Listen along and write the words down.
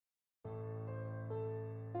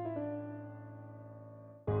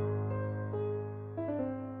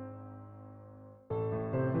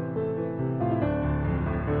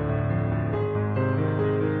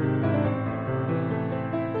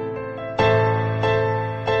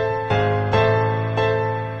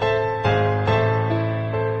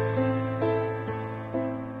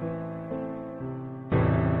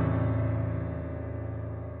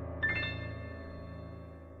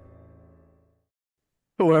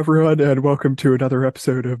Hello, everyone, and welcome to another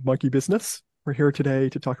episode of Monkey Business. We're here today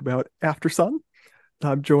to talk about Aftersun.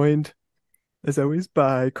 I'm joined, as always,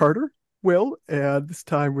 by Carter, Will, and this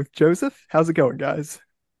time with Joseph. How's it going, guys?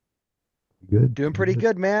 Good. Doing Pretty pretty good.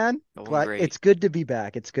 good, man. Going Glad great. it's good to be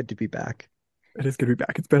back. It's good to be back. It is good to be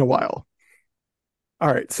back. It's been a while.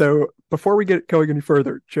 All right, so before we get going any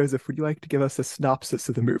further, Joseph, would you like to give us a synopsis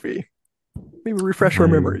of the movie? Maybe refresh our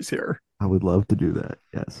I memories here. I would love to do that.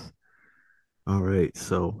 Yes. All right.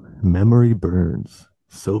 So memory burns.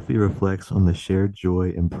 Sophie reflects on the shared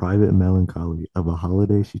joy and private melancholy of a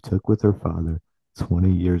holiday she took with her father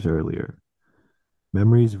 20 years earlier.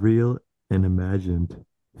 Memories real and imagined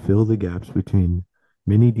fill the gaps between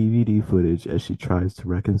mini DVD footage as she tries to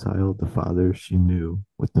reconcile the father she knew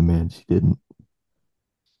with the man she didn't.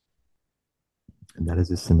 And that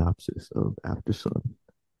is a synopsis of After Sun.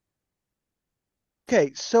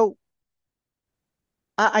 Okay, so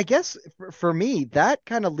I guess for me, that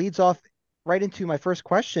kind of leads off right into my first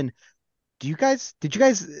question. Did you guys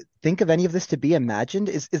think of any of this to be imagined?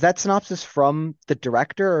 Is that synopsis from the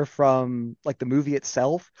director or from like the movie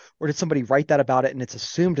itself? Or did somebody write that about it and it's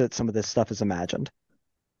assumed that some of this stuff is imagined?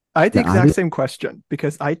 I had the Yeah, I exact did. same question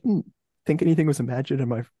because I didn't think anything was imagined in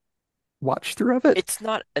my watch through of it. It's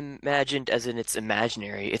not imagined as in it's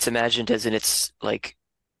imaginary. It's imagined as in it's like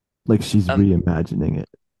Like she's um reimagining it.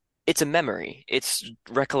 it's a memory. It's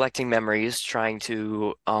recollecting memories, trying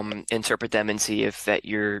to interpret them and see if that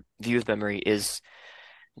your view of memory is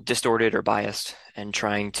distorted or biased, and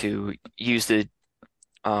trying to use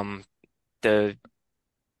um the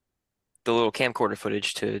the little camcorder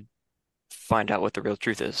footage to find out what the real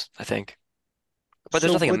truth is, I think. But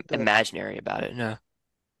there's So nothing would the imaginary about it. No.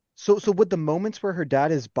 so would the moments where her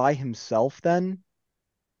dad is by himself then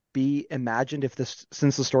be imagined if this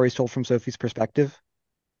since the story is told from Sophie's perspective?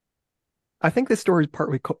 I think this story is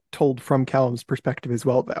partly told from Callum's perspective as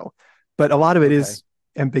well, though. But a lot of it Okay. is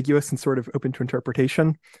ambiguous and sort of open to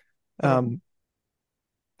interpretation, Okay. um,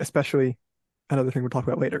 especially another thing we'll talk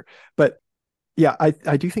about later. But yeah,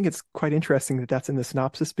 I do think it's quite interesting that that's in the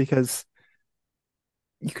synopsis because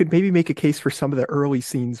you could maybe make a case for some of the early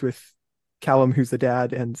scenes with Callum, who's the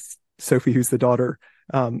dad, and Sophie, who's the daughter.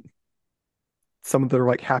 Um, some of their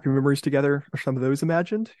like happy memories together, or some of those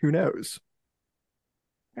imagined. Who knows?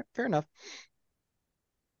 Fair enough.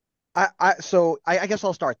 I guess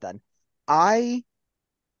I'll start then. I,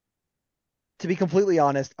 to be completely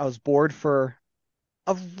honest, I was bored for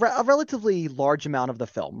a relatively large amount of the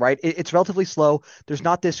film, right? It's relatively slow. There's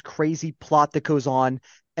not this crazy plot that goes on,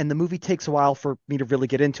 and the movie takes a while for me to really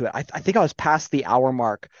get into it. I think I was past the hour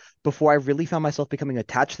mark before I really found myself becoming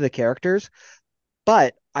attached to the characters.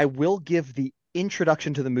 But I will give the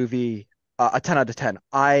introduction to the movie a 10 out of 10.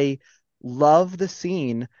 I love the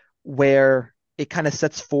scene where it kind of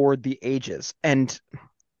sets forward the ages. And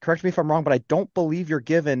correct me if I'm wrong, but I don't believe you're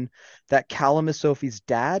given that Callum is Sophie's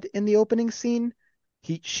dad in the opening scene.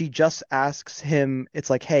 She just asks him, it's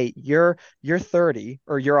like, hey, you're 30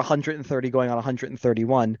 or you're 130 going on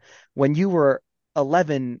 131. When you were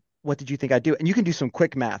 11, what did you think I'd do? And you can do some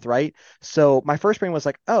quick math, right? So my first brain was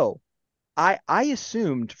like, oh, I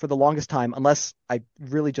assumed for the longest time, unless I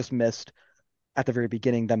really just missed at the very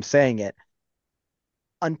beginning them saying it,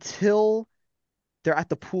 until they're at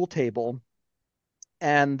the pool table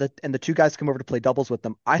and the two guys come over to play doubles with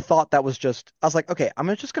them. I thought that was just I was like, okay,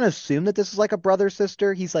 I'm just gonna assume that this is like a brother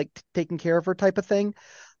sister. He's like taking care of her type of thing.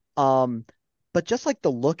 Um, but just like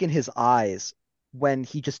the look in his eyes when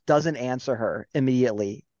he just doesn't answer her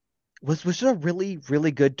immediately was just a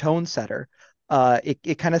really good tone setter.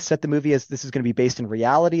 It kind of set the movie as this is going to be based in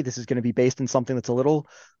reality. This is going to be based in something that's a little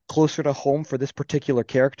closer to home for this particular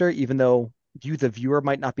character, even though you, the viewer,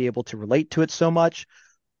 might not be able to relate to it so much.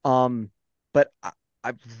 Um, but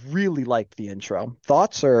I really liked the intro.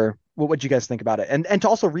 Thoughts or what would you guys think about it? And to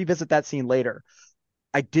also revisit that scene later.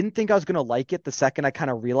 I didn't think I was going to like it the second I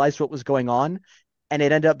kind of realized what was going on, and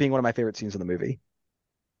it ended up being one of my favorite scenes in the movie.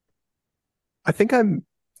 I think I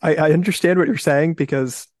understand what you're saying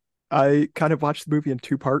because I kind of watched the movie in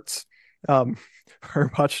two parts. Um, I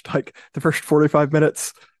watched like the first 45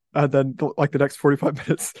 minutes and then like the next 45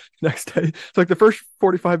 minutes next day. So like the first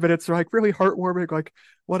 45 minutes are like really heartwarming, like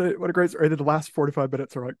what a great story. And then the last 45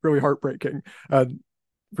 minutes are like really heartbreaking and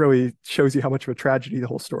really shows you how much of a tragedy the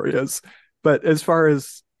whole story is. But as far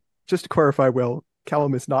as just to clarify, Will,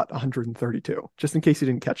 Callum is not 132, just in case you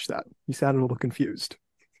didn't catch that. You sounded a little confused.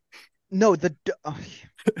 No,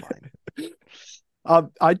 fine.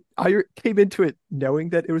 I came into it knowing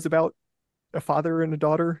that it was about a father and a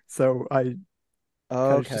daughter, so I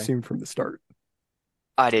kind of just Okay. assumed from the start.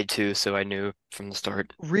 I did too, so I knew from the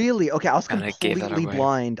start. Really? Okay, I was Kind of gave that completely away.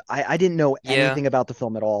 blind. I didn't know Yeah, anything about the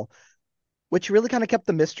film at all, which really kind of kept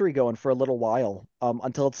the mystery going for a little while,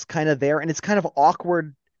 until it's kind of there, and it's kind of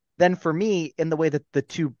awkward then for me in the way that the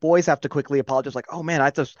two boys have to quickly apologize, like, oh man,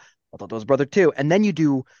 I thought that was brother too. And then you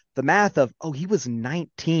do the math of, oh, he was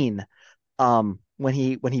 19 when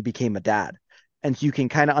he became a dad. And so you can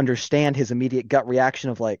kind of understand his immediate gut reaction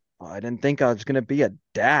of like, oh, I didn't think I was gonna be a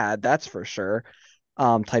dad, that's for sure.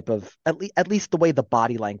 Type of at least the way the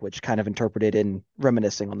body language kind of interpreted in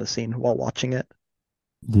reminiscing on the scene while watching it.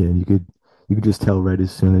 Yeah, you could just tell right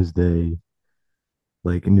as soon as they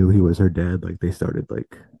like knew he was her dad, like they started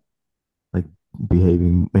like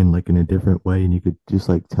behaving in like in a different way, and you could just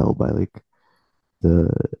like tell by like the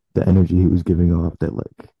the energy he was giving off that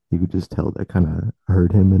like you could just tell that kind of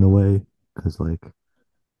hurt him in a way because like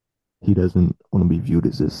he doesn't want to be viewed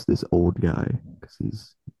as this old guy because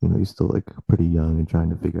he's he's still like pretty young and trying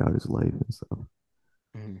to figure out his life and stuff.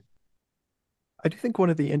 Mhm. I do think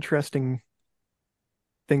one of the interesting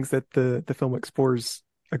things that the film explores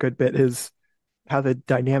a good bit is how the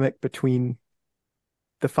dynamic between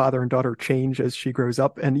the father and daughter change as she grows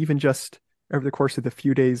up, and even just over the course of the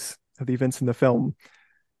few days of the events in the film,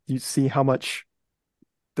 you see how much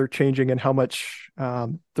they're changing and how much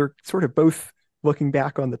they're sort of both looking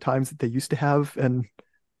back on the times that they used to have and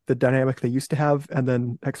the dynamic they used to have, and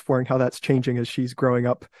then exploring how that's changing as she's growing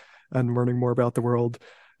up and learning more about the world,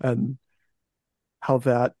 and how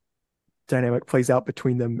that dynamic plays out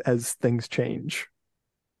between them as things change.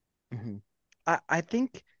 Mhm. I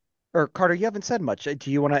think, or Carter, you haven't said much.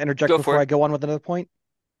 Do you want to interject go for before it. I go on with another point?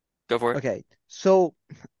 Go for it. Okay, so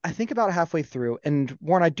I think about halfway through, and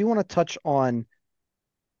Warren, I do want to touch on,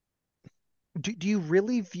 do you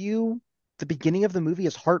really view the beginning of the movie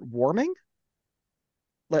as heartwarming?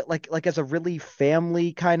 Like as a really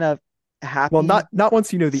family kind of Well, happy not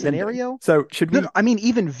once you know the ending. scenario? So should No, no, we? I mean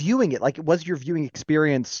even viewing it, like was your viewing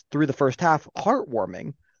experience through the first half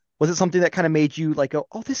heartwarming? Was it something that kind of made you like go,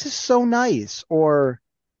 "Oh, this is so nice," or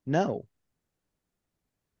no?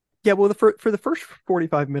 Yeah, well, for the first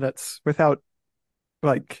 45 minutes, without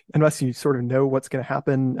like, unless you sort of know what's going to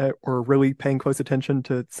happen, or really paying close attention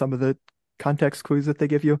to some of the context clues that they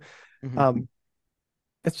give you, Hmm. um,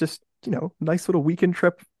 it's just, nice little weekend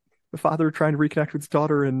trip. The father trying to reconnect with his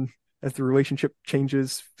daughter, and as the relationship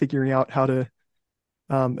changes, figuring out how to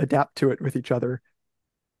adapt to it with each other.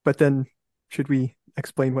 But then, should we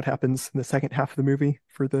explain what happens in the second half of the movie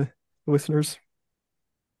for the listeners?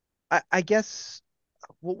 I guess.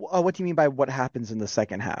 What do you mean by what happens in the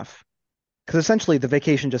second half? Because essentially the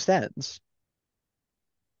vacation just ends.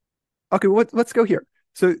 Okay, let's go here.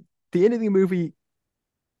 So the end of the movie,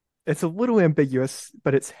 it's a little ambiguous,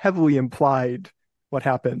 but it's heavily implied what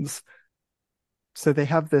happens. So they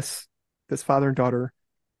have this father and daughter.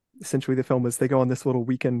 Essentially, the film is they go on this little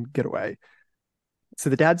weekend getaway. So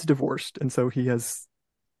the dad's divorced, and so he's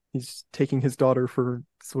taking his daughter for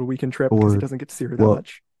this little weekend trip because he Or doesn't get to see her that well,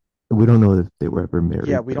 much. we don't know if they were ever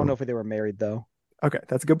Yeah, married we don't know though. if they were married though. Okay,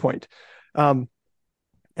 that's a good point. Um,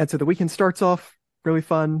 and so the weekend starts off really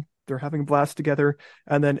fun. They're having a blast together,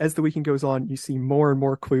 and then as the weekend goes on, you see more and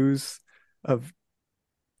more clues of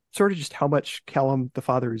sort of just how much Callum, the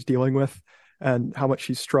father, is dealing with, and how much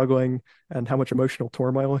he's struggling, and how much emotional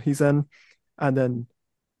turmoil he's in. And then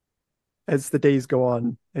as the days go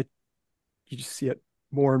on, you just see it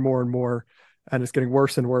more and more and more, and it's getting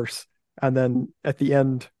worse and worse. And then at the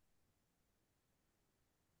end,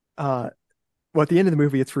 uh, well, at the end of the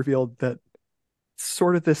movie, it's revealed that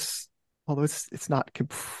sort of this, although it's not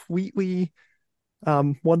completely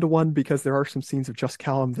one to one, because there are some scenes of just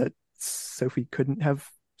Callum that Sophie couldn't have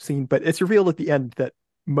seen, but it's revealed at the end that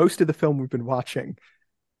most of the film we've been watching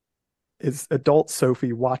is adult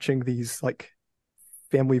Sophie watching these like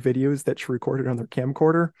family videos that she recorded on their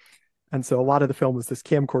camcorder. And so a lot of the film is this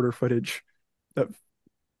camcorder footage of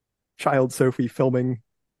child Sophie filming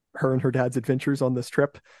her and her dad's adventures on this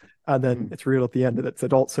trip. And then Hmm. it's revealed at the end that it's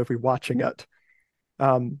adult Sophie watching it.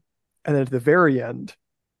 And then at the very end,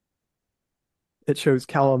 it shows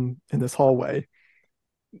Callum in this hallway,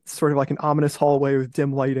 sort of like an ominous hallway with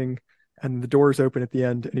dim lighting, and the doors open at the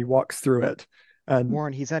end, and he walks through it. And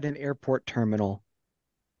Warren, he's at an airport terminal.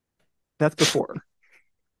 that's before.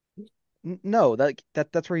 No,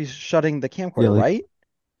 that's where he's shutting the Yeah, camcorder, like right?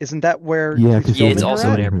 Isn't that where yeah, he was because Yeah, she's it's filming like her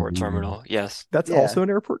also an at? showing her airport view. terminal. Yes. That's Yeah, also an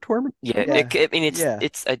airport Yeah. terminal. yeah, I mean, yeah,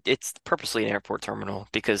 it's purposely an airport terminal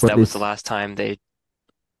because But that was the it's last time they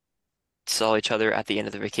saw each other at the end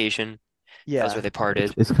of the vacation. That was where yeah. they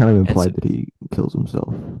parted. it's kind of And so, implied that he kills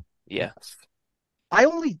himself. yeah. I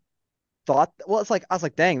only thought, well, it's like I was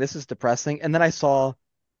like, dang, this is depressing. And then I saw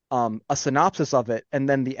a synopsis of it, and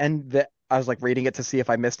then the end that I was like reading it to see if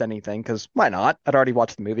I missed anything, because why not? I'd already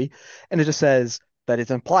watched the movie, and it just says that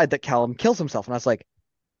it's implied that Callum kills himself, and I was like,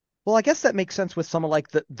 well, I guess that makes sense with some of like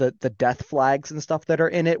the death flags and stuff that are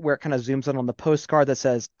in it, where it kind of zooms in on the postcard that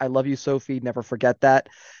says, "I love you, Sophie, never forget that,"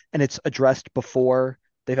 and it's addressed before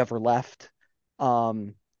they've ever left.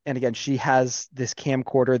 Um, and again, she has this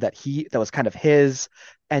camcorder that was kind of his,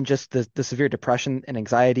 and just the severe depression and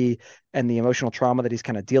anxiety and the emotional trauma that he's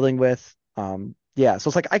kind of dealing with. Yeah, so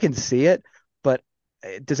it's like I can see it, but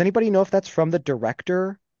does anybody know if that's from the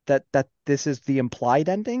director, that this is the implied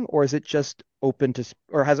ending, or is it just open to,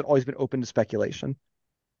 or has it always been open to speculation?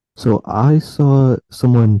 So I saw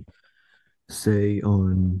someone say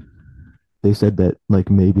on, they said that like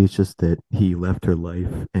maybe it's just that he left her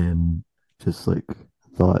life and just like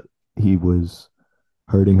thought he was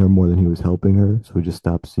hurting her more than he was helping her, so he just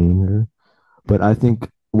stopped seeing her. But I think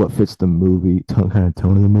what fits the movie kind of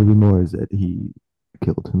tone of the movie more is that he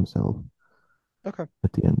killed himself Okay.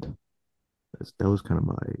 at the end. That was kind of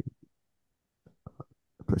my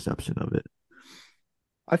perception of it.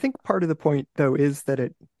 I think part of the point though is that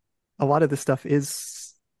a lot of the stuff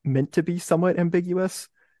is meant to be somewhat ambiguous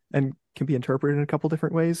and can be interpreted in a couple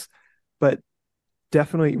different ways. But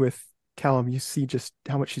definitely with Callum, you see just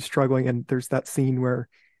how much he's struggling, and there's that scene where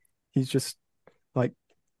he's just like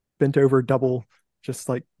bent over double, just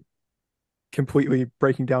like completely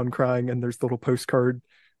breaking down crying, and there's the little postcard,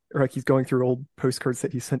 or like he's going through old postcards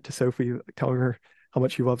that he sent to Sophie telling her how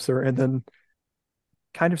much he loves her. And then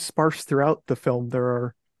kind of sparse throughout the film there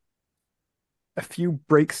are a few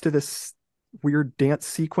breaks to this weird dance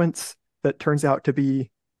sequence that turns out to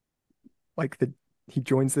be like the he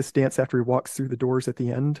joins this dance after he walks through the doors at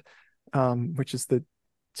the end, which is the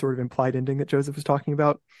sort of implied ending that Joseph was talking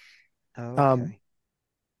about. Um, Okay.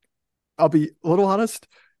 I'll be a little honest.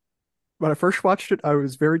 When I first watched it, I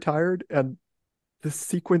was very tired, and this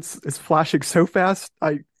sequence is flashing so fast.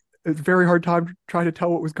 It's a very hard time trying to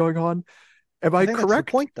tell what was going on. Am I I think that's the correct?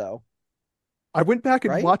 point, though, I went back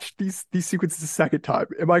and right? watched these sequences a second time.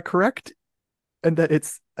 Am I correct in that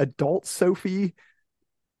it's adult Sophie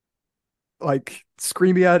like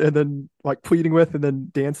screaming at and then like pleading with and then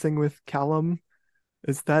dancing with Callum?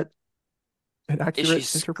 Is that an Is she accurate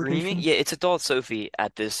screaming? interpretation? Yeah, it's adult Sophie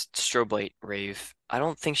at this strobe light rave. I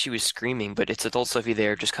don't think she was screaming, but it's adult Sophie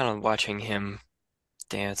there just kind of watching him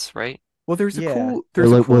dance, right? Well, Yeah.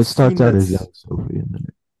 there's a Like, well, cool it starts scene out as that's young Sophie, and then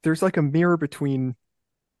there's like a mirror between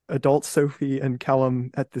adult Sophie and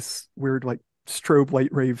Callum at this weird like strobe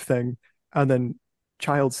light rave thing, and then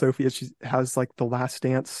child Sophie as she has like the last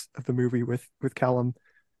dance of the movie with Callum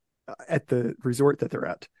at the resort that they're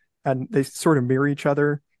at, and they sort of mirror each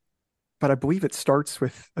other. But I believe it starts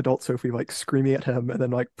with adult Sophie like screaming at him and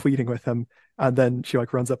then like pleading with him, and then she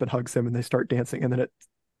like runs up and hugs him, and they start dancing, and then it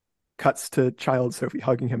cuts to child Sophie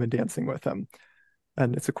hugging him and dancing with him,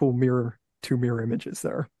 and it's a cool two mirror images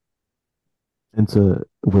there. and to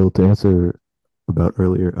Will, to answer about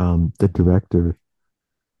earlier, the director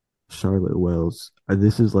Charlotte Wells.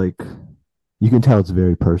 This is like you can tell it's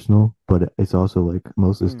very personal, but it's also like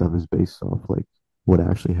most of the Hmm. stuff is based off like what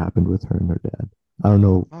actually happened with her and her dad. I don't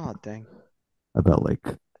know Oh, dang. about like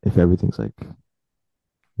if everything's like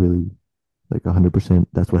really like 100%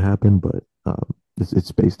 that's what happened, but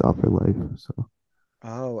it's based off her life. So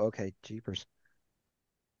Oh, okay. Jeepers.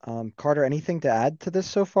 Carter, anything to add to this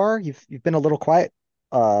so far? You've been a little quiet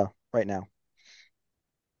right now.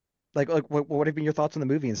 Like what have been your thoughts on the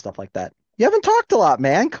movie and stuff like that? You haven't talked a lot,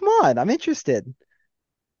 man. Come on, I'm interested.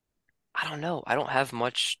 I don't know. I don't have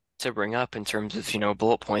much to bring up in terms of,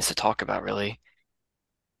 bullet points to talk about, really.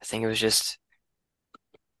 I think it's just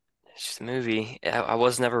a movie. I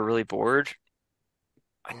was never really bored.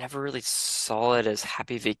 I never really saw it as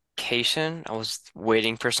happy vacation. I was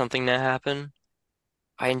waiting for something to happen.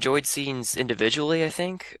 I enjoyed scenes individually, I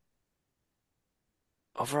think.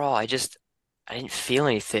 Overall, I didn't feel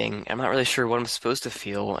anything. I'm not really sure what I'm supposed to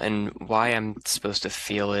feel and why I'm supposed to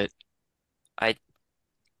feel it. I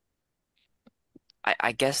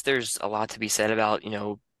I guess there's a lot to be said about,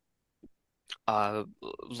 uh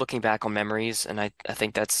looking back on memories, and I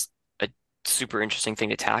think that's a super interesting thing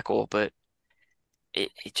to tackle, but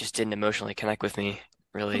it just didn't emotionally connect with me,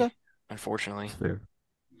 Okay. really, unfortunately. it's fair.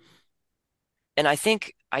 And I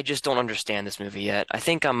think I just don't understand this movie yet. I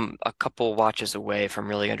think I'm a couple watches away from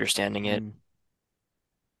really understanding it. Hmm.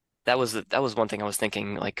 That was one thing I was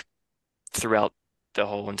thinking like throughout the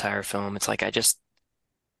whole entire film. It's like I just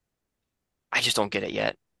don't get it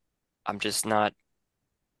yet. I'm just not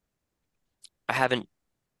I haven't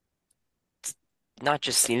not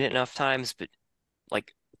just seen it enough times, but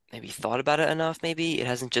like maybe thought about it enough, maybe. It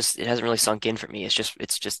hasn't really sunk in for me. It's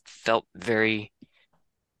just felt very,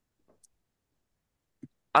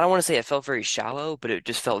 I don't want to say it felt very shallow, but it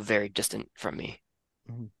just felt very distant from me.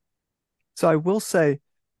 Mhm. So I will say,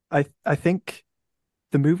 I think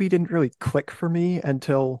the movie didn't really click for me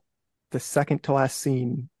until the second to last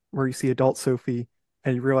scene where you see adult Sophie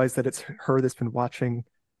and you realize that it's her that's been watching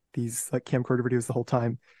these like camcorder videos the whole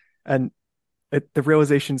time. And the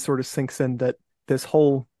realization sort of sinks in that this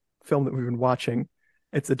whole film that we've been watching,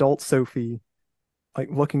 it's adult Sophie like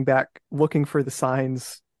looking back, looking for the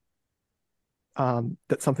signs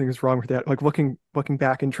that something is wrong with that, like looking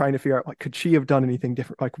back and trying to figure out like could she have done anything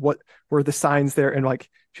different? Like what were the signs there? And like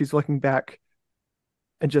she's looking back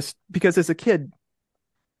and just because as a kid,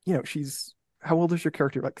 she's how old is your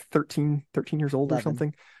character? Like 13 years old or 11.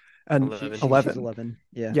 something? And She's 11. 11.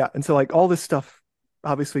 Yeah. yeah, and so like all this stuff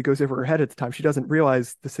obviously goes over her head at the time. She doesn't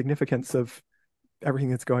realize the significance of everything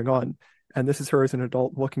that's going on. And this is her as an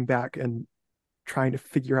adult looking back and trying to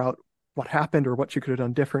figure out what happened or what she could have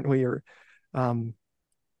done differently or um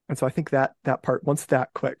and so I think that part once that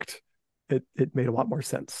clicked, it made a lot more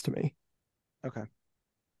sense to me. Okay.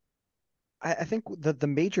 I think the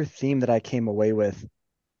major theme that I came away with,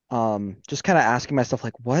 just kind of asking myself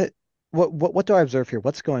like what do I observe here?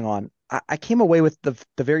 What's going on? I came away with the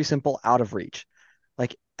very simple out of reach.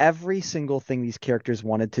 Like every single thing these characters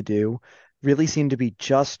wanted to do really seemed to be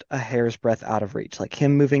just a hair's breadth out of reach. Like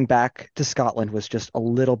him moving back to Scotland was just a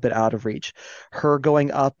little bit out of reach. Her going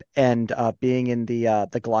up and being in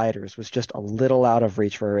the gliders was just a little out of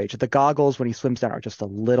reach for her age. The goggles when he swims down are just a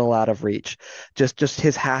little out of reach. Just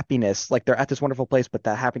his happiness, like they're at this wonderful place, but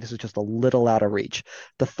that happiness is just a little out of reach.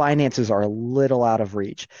 The finances are a little out of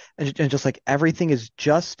reach, and just like everything is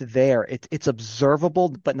just there. It's observable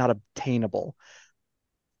but not obtainable,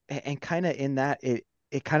 and kind of in that it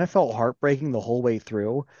kind of felt heartbreaking the whole way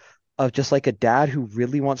through of just like a dad who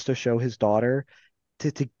really wants to show his daughter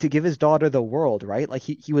to give his daughter the world, right? Like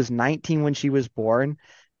he was 19 when she was born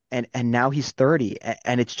and now he's 30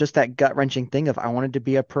 and it's just that gut-wrenching thing of I wanted to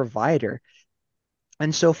be a provider.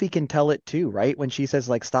 And Sophie can tell it too, right? When she says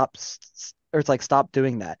like or it's like stop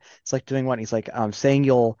doing that. It's like doing what? He's like saying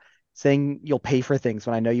you'll pay for things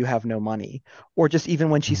when I know you have no money. Or just even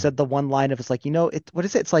when she said the one line of it's like, what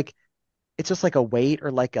is it? It's like it's just like a weight or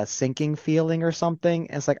like a sinking feeling or something.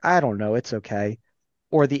 And it's like, I don't know, it's okay.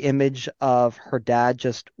 Or the image of her dad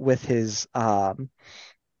just with his cast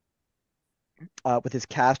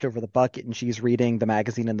over the bucket and she's reading the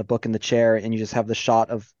magazine and the book in the chair and you just have the shot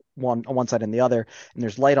of one on one side and the other and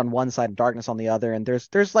there's light on one side and darkness on the other and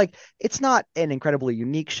there's like it's not an incredibly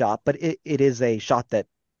unique shot but it is a shot that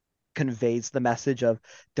conveys the message of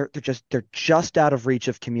they're just out of reach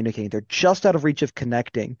of communicating. They're just out of reach of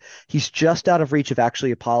connecting. He's just out of reach of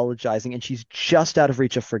actually apologizing, and she's just out of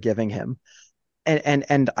reach of forgiving him.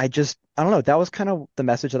 And I don't know. That was kind of the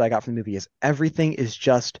message that I got from the movie is everything is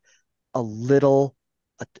just a little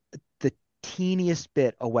a, the teeniest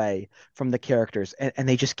bit away from the characters and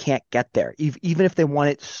they just can't get there even if they want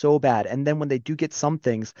it so bad and then when they do get some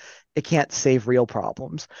things it can't save real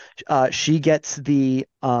problems. She gets the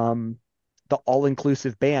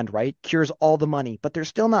all-inclusive band, right, cures all the money but they're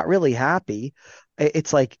still not really happy.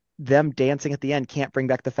 It's like them dancing at the end can't bring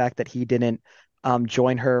back the fact that he didn't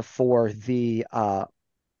join her for the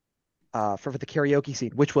karaoke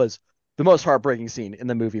scene, which was the most heartbreaking scene in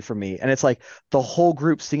the movie for me. And it's like the whole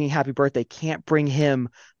group singing Happy Birthday can't bring him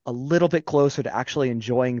a little bit closer to actually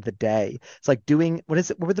enjoying the day. It's like doing what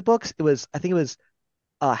is it? What were the books? I think it was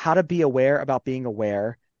How to Be Aware About Being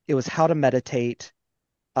Aware. It was How to Meditate.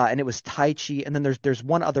 And it was Tai Chi. And then there's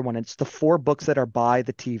one other one. It's the four books that are by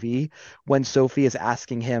the TV when Sophie is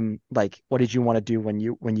asking him, like, what did you want to do when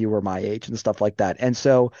you were my age and stuff like that. And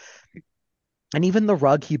so and even the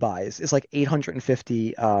rug he buys is like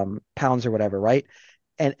 850 pounds or whatever, right?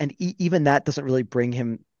 And even that doesn't really bring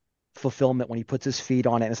him fulfillment when he puts his feet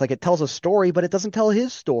on it. And it's like it tells a story, but it doesn't tell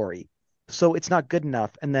his story. So it's not good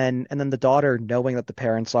enough. And then the daughter knowing that the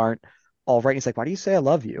parents aren't all right, he's like, why do you say I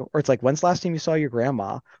love you? Or it's like, when's the last time you saw your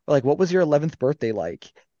grandma? Or like, what was your 11th birthday like?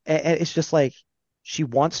 And it's just like she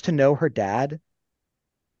wants to know her dad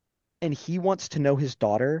and he wants to know his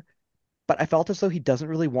daughter, but I felt as though he doesn't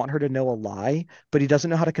really want her to know a lie, but he doesn't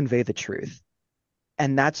know how to convey the truth.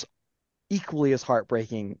 And that's equally as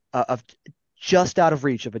heartbreaking of just out of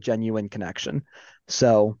reach of a genuine connection.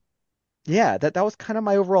 So yeah, that was kind of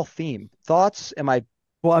my overall theme. Thoughts? Am I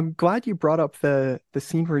Well, I'm glad you brought up the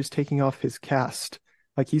scene where he's taking off his cast.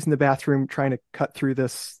 Like he's in the bathroom trying to cut through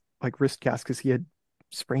this like wrist cast because he had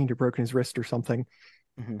sprained or broken his wrist or something.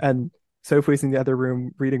 Mhm. And Sophie's in the other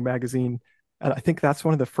room reading magazine. And I think that's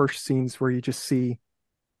one of the first scenes where you just see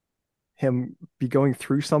him be going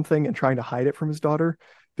through something and trying to hide it from his daughter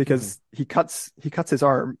Mhm. because he cuts his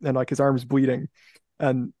arm and like his arm's bleeding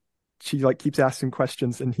and she like keeps asking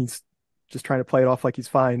questions and he's just trying to play it off like he's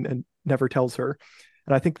fine and never tells her.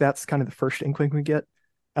 And I think that's kind of the first inkling we get.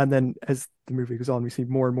 And then as the movie goes on, we see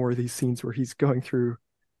more and more of these scenes where he's going through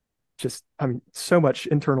just, I mean, so much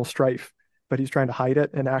internal strife, but he's trying to hide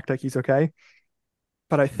it and act like he's okay.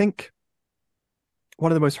 But I think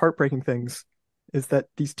one of the most heartbreaking things is that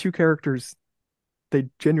these two characters, they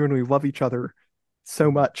genuinely love each other so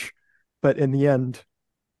Mhm. much, but in the end,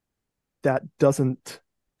 that doesn't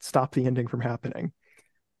stop the ending from happening.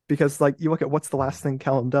 Because like you look at what's the last thing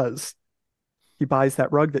Callum does? He buys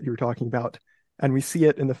that rug that you were talking about, and we see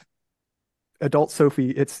it in the adult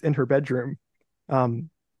Sophie. It's in her bedroom, um,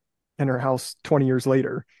 in her house 20 years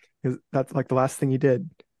later. That's like the last thing he did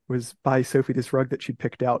was buy Sophie this rug that she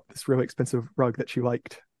picked out, this really expensive rug that she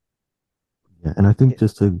liked. Yeah, and I think It,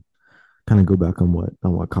 just to kind of go back on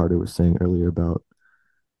what Carter was saying earlier about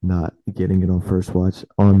not getting it on first watch.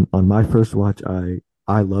 On my first watch, I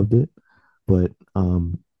loved it, but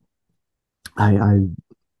I I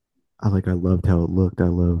I loved how it looked. I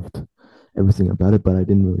loved everything about it, but I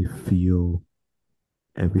didn't really feel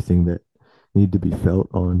everything that needed to be felt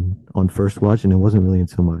on first watch. And it wasn't really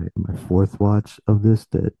until my fourth watch of this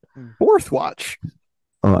that mm. Fourth watch.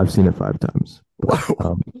 I've seen it 5 times, but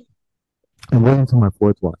Whoa. it wasn't until my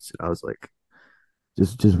fourth watch that I was like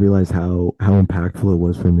just realized how impactful it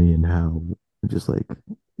was for me and how just like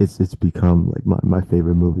it's become like my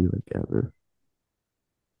favorite movie like ever.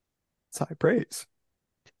 It's high praise.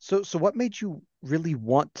 So what made you really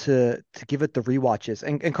want to give it the rewatches?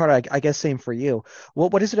 And Carter, I guess same for you.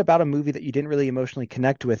 What is it about a movie that you didn't really emotionally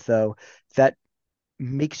connect with though that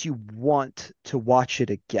makes you want to watch it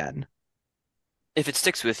again? If it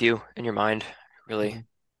sticks with you in your mind, really, Mhm.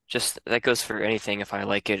 just that goes for anything. If I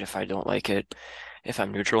like it, if I don't like it, if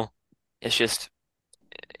I'm neutral, it's just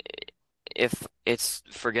if it's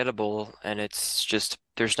forgettable and it's just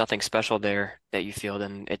there's nothing special there that you feel,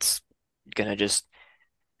 then it's gonna just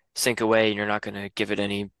sink away and you're not gonna give it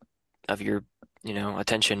any of your,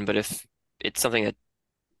 attention. But if it's something that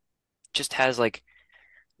just has like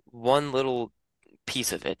one little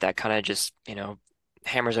piece of it that kind of just,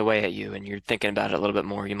 hammers away at you and you're thinking about it a little bit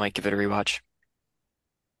more, you might give it a rewatch.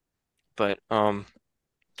 But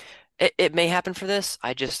it may happen for this.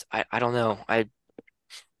 I don't know. I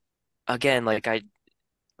again I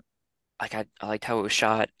liked how it was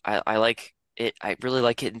shot. I like it. I really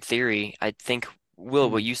like it in theory. I think Will,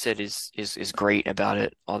 what Mm. you said is great about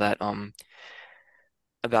it. All that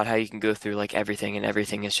about how you can go through like everything and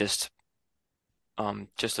everything is just out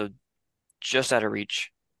of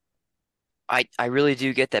reach. I really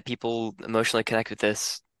do get that people emotionally connect with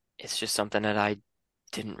this. It's just something that I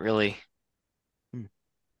didn't really. Mm.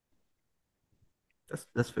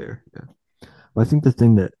 That's fair. Yeah. Well, I think the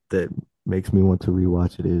thing that makes me want to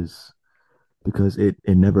rewatch it is because it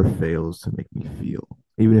never fails to make me feel.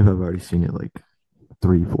 Even if I've already seen it like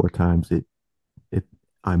 3, 4 times, it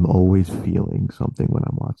I'm always feeling something when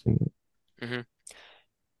I'm watching it. Mhm.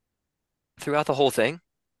 Throughout the whole thing,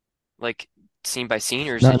 like scene by scene,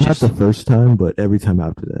 or is it Not the just first time, but every time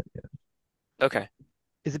after that. Yeah. okay?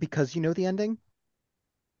 Is it because you know the ending?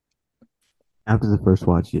 After the first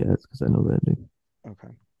watch, yeah, it's because I know the ending.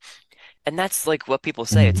 Okay. And that's like what people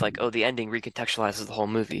say. It's like, And oh, the ending recontextualizes the whole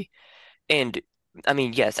movie. And I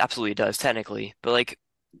mean, yes, absolutely it does technically, but like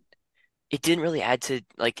it didn't really add to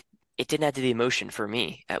like it didn't add to the emotion for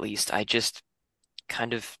me, at least. I just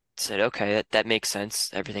kind of said, okay, that makes sense.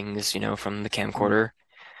 Everything is, from the Mm. camcorder.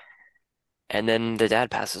 And then the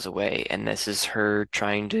dad passes away, and this is her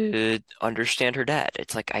trying to understand her dad.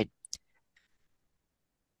 It's like I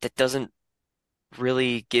that doesn't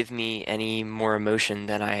really give me any more emotion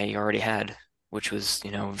than I already had, which was,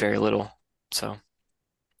 very little. So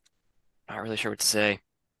not really sure what to say.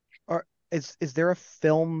 Or is there a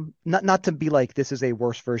film, not to be like this is a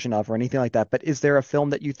worse version of or anything like that, but is there a film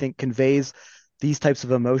that you think conveys these types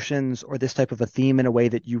of emotions or this type of a theme in a way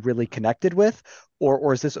that you really connected with?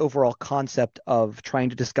 Or is this overall concept of trying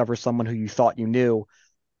to discover someone who you thought you knew,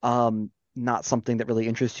 not something that really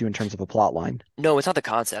interests you in terms of a plot line? No, it's not the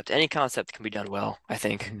concept. Any concept can be done well, I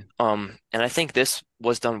think. Mhm. And I think this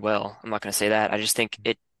was done well. I'm not going to say that. I just think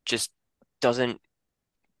it just doesn't,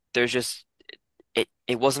 there's just,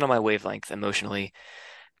 it wasn't on my wavelength emotionally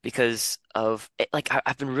because of it, like,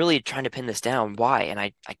 I've been really trying to pin this down. Why? And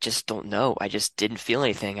I just don't know. I just didn't feel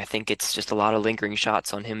anything. I think it's just a lot of lingering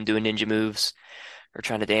shots on him doing ninja moves or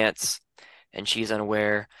trying to dance and she's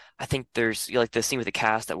unaware. I think there's, like the scene with the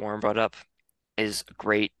cast that Warren brought up is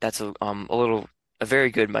great. That's a very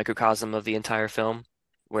good microcosm of the entire film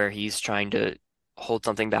where he's trying to hold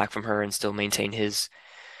something back from her and still maintain his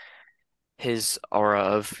aura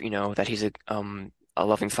of, that he's a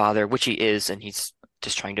loving father, which he is, and he's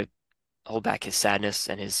just trying to hold back his sadness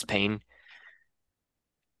and his pain.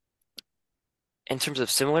 In terms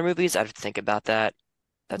of similar movies, I have to think about that.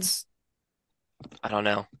 That's, I don't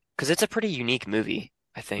know, because it's a pretty unique movie,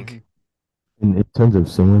 I Mm-hmm. think. And in terms of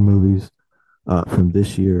similar movies, from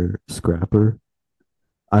this year, Scrapper.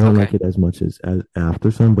 I don't like Okay. it as much as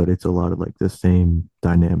Aftersun, but it's a lot of like the same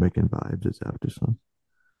dynamic and vibes as Aftersun.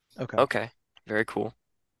 Okay. Okay. Very cool.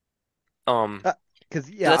 Um, Because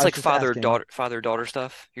so yeah, I that's was like just asking. father daughter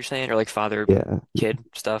stuff you're saying, or like father Yeah, kid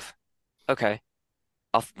stuff. Okay.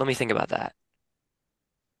 Let me think about that.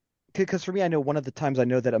 Because for me, I know one of the times I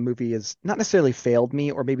know that a movie is not necessarily failed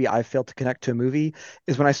me, or maybe I failed to connect to a movie,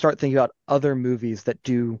 is when I start thinking about other movies that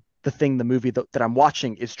do the thing the movie that I'm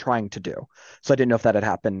watching is trying to do. So I didn't know if that had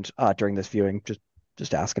happened during this viewing.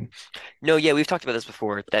 Just asking. No, yeah, we've talked about this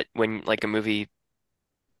before, that when like a movie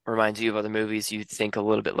reminds you of other movies, you think a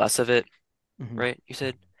little bit less of it, Hmm. right? You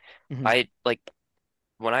said Hmm. I like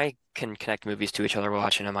when I can connect movies to each other while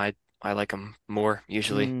watching them, I like them more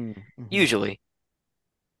usually. Hmm. Usually,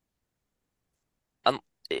 um,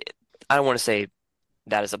 it, I don't want to say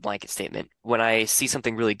that as a blanket statement. When I see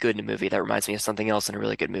something really good in a movie that reminds me of something else in a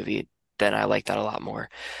really good movie, then I like that a lot more.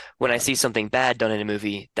 When I Okay. see something bad done in a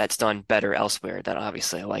movie that's done better elsewhere, then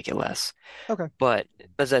obviously I like it less. Okay. But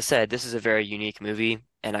as I said, this is a very unique movie,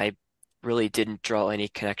 and I really didn't draw any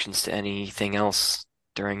connections to anything else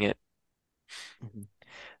during it. Hmm.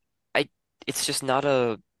 I, it's just not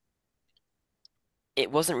a,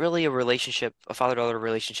 it wasn't really a relationship, a father-daughter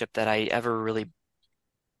relationship that I ever really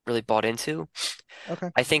bought into.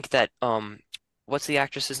 Okay. I think that, what's the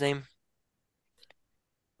actress's name?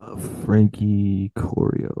 Frankie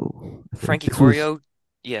Corio. I think Frankie this was Corio.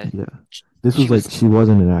 Yeah, yeah. This she was like was, she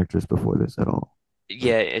wasn't an actress before this at all.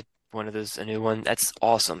 yeah, one of those, a new one. That's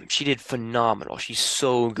awesome. She did phenomenal. She's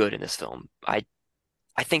so good in this film.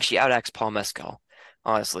 I think she outacts Paul Mescal,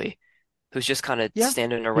 honestly, who's just kind of Yeah.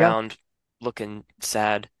 standing Yeah. around looking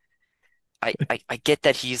sad. I get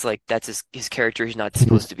that he's like that's his character. He's not He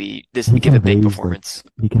supposed just to be this he give a big conveys like performance.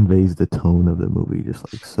 he conveys the tone of the movie just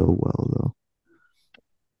like so well though.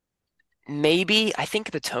 Maybe I think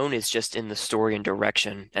the tone is just in the story and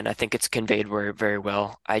direction, and I think it's conveyed very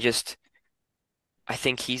well. I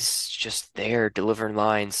think he's just there delivering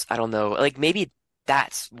lines. I don't know. Like maybe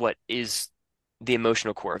that's what is the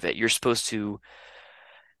emotional core of it. You're supposed to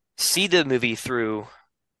see the movie through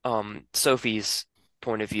Sophie's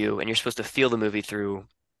point of view, and you're supposed to feel the movie through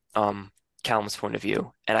um Callum's point of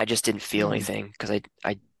view. And I just didn't feel Hmm. anything because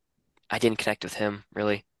I didn't connect with him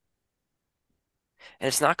really. And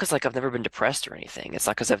it's not because like I've never been depressed or anything. It's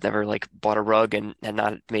not because I've never like bought a rug and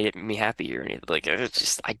not made it me happy or anything. Like it's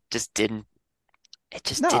just I just didn't it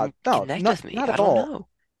just No, didn't no, connect not with me. not I at don't all. know.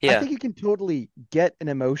 I Yeah. think you can totally get an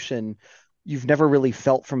emotion you've never really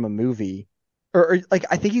felt from a movie, or like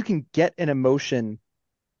I think you can get an emotion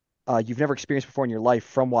you've never experienced before in your life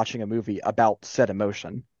from watching a movie about said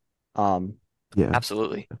emotion. Um, Yeah.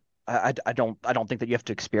 Absolutely. I don't think that you have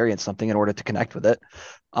to experience something in order to connect with it.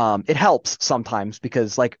 It helps sometimes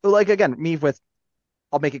because like again, me with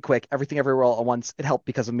I'll make it quick, everything everywhere all at once, it helped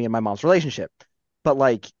because of me and my mom's relationship. But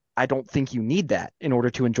like I don't think you need that in order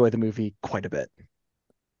to enjoy the movie quite a bit.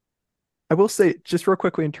 I will say just real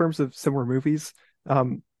quickly in terms of similar movies,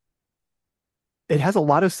 um, it has a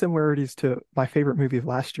lot of similarities to my favorite movie of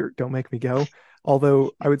last year, Don't Make Me Go.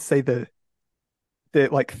 Although I would say the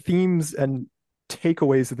like themes and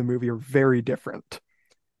takeaways of the movie are very different.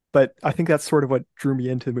 But I think that's sort of what drew me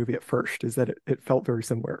into the movie at first, is that it felt very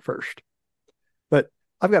similar at first. But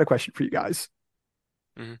I've got a question for you guys.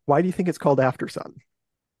 Hmm. Why do you think it's called Aftersun?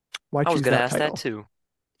 Why I was choose gonna that ask that title? too.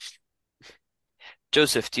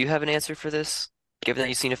 Joseph, do you have an answer for this? Given that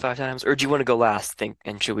you've seen it 5 times, or do you want to go last? Think,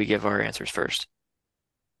 and should we give our answers first?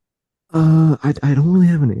 I don't really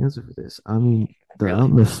have an answer for this. I mean, they're out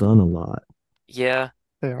Really? in the sun a lot. Yeah,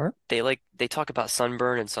 They are. they talk about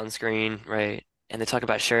sunburn and sunscreen, right? And they talk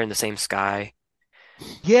about sharing the same sky.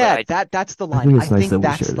 But Yeah, that's the I line. think I it's nice think that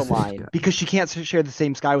we share that's the the same line sky. because she can't share the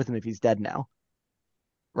same sky with him if he's dead now,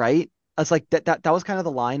 right? It's like that was kind of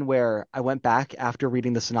the line where I went back after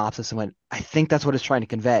reading the synopsis and went, I think that's what it's trying to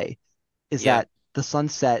convey, is yeah, that the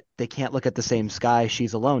sunset, they can't look at the same sky.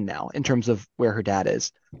 She's alone now in terms of where her dad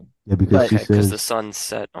is. Yeah, because But she okay, because the says, sun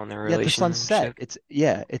set on their yeah, the sun's set. relationship.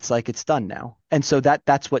 It's like it's done now. And so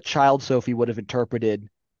that's what child Sophie would have interpreted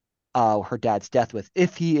her dad's death with,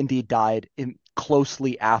 if he indeed died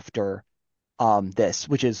closely after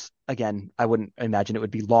which is again, I wouldn't imagine it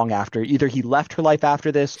would be long after. Either he left her life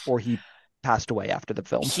after this or he passed away after the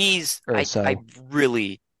film He's or I so.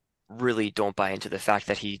 really really don't buy into the fact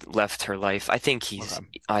that he left her life. Okay.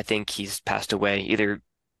 I think he's passed away, either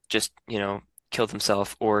just, killed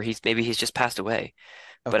himself or maybe he's just passed away.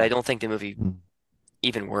 But I Okay. don't think the movie Mm.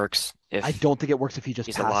 even works I if don't think it works if he just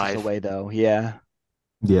he's passes alive. away though. Yeah.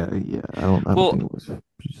 Yeah, yeah. I don't Well, think it was.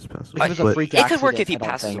 She just passed Like if away, it was a but freak it could work if accident, he I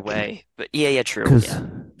don't passes think. away. But yeah, yeah, true. because Yeah.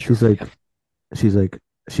 True. she's Yeah. like, she's like,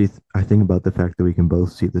 I think about the fact that we can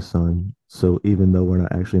both see the sun. So even though we're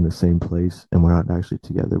not actually in the same place and we're not actually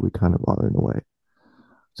together, we kind of are in a way.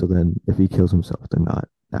 So then if he kills himself, they're not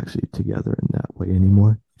actually together in that way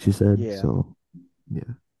anymore, she said. Yeah. So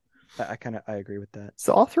yeah. I kind of I agree with that.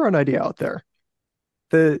 So I'll throw an idea out there.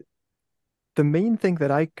 The the main thing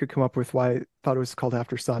that I could come up with why I thought it was called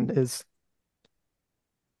After Sun is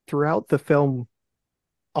throughout the film,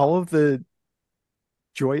 all of the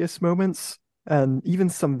joyous moments and even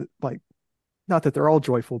some like not that they're all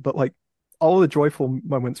joyful, but like all of the joyful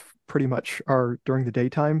moments pretty much are during the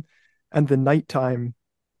daytime, and the nighttime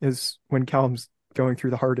is when Callum's going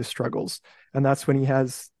through the hardest struggles, and that's when he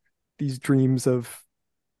has these dreams of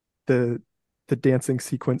the the dancing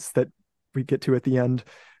sequence that we get to at the end,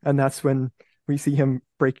 and that's when we see him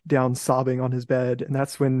break down sobbing on his bed, and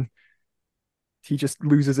that's when he just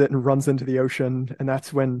loses it and runs into the ocean, and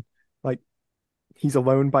that's when like he's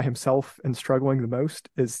alone by himself and struggling the most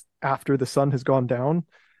is after the sun has gone down.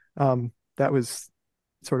 That was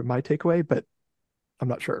sort of my takeaway, but I'm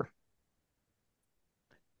not sure.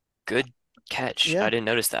 Good catch. I Yeah. didn't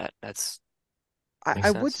notice that. Makes I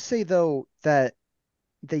would sense. say though that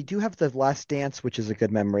they do have the last dance, which is a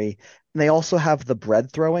good memory. And they also have the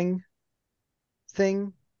bread throwing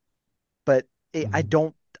thing, but Mhm. I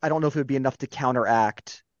don't know if it would be enough to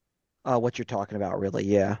counteract what you're talking about, really.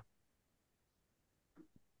 Yeah.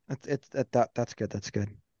 That's good. That's good.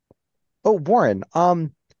 Oh, Warren,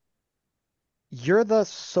 you're the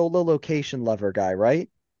solo location lover guy, right?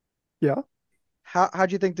 Yeah, How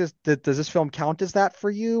do you think does this film count as that for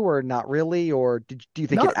you, or not really, or do you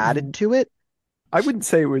think it not. added to it? I wouldn't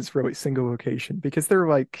say it was really single location because they're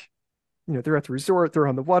like, they're at the resort, they're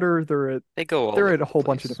on the water, They go all they're over at a the whole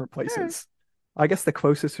bunch of place. different All right. places. I guess the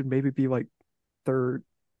closest would maybe be like their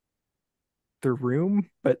their room,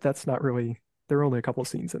 but that's not really. There are only a couple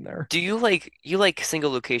scenes in there. Do you like single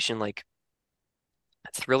location like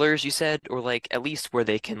thrillers, you said, or like at least where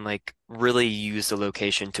they can like really use the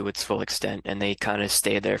location to its full extent and they kind of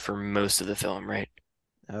stay there for most of the film, right?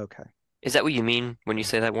 Okay. Is that what you mean when you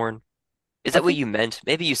say that, Warren? Is I that what think. you meant?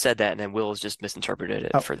 Maybe you said that and then Will has just misinterpreted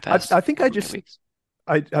it Oh, for the I past I think I however many just weeks.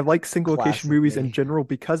 I like single location Classic movies in me. general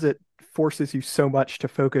because it forces you so much to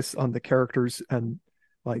focus on the characters and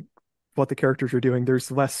like what the characters are doing.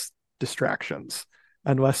 There's less distractions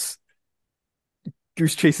unless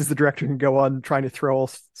Goose Chases the director can go on trying to throw all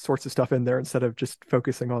sorts of stuff in there instead of just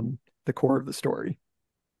focusing on the core of the story.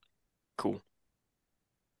 Cool.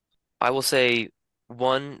 I will say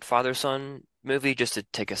one father-son movie, just to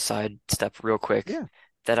take a side step real quick, Yeah.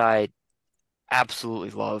 that I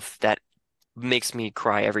absolutely love, that makes me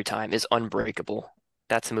cry every time, is Unbreakable.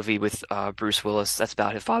 That's a movie with Bruce Willis. That's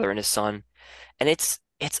about his father and his son. And it's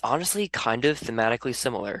honestly kind of thematically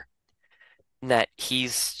similar in that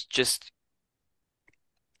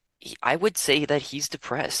I would say that he's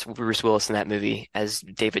depressed, Bruce Willis in that movie as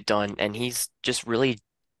David Dunn, and he's just really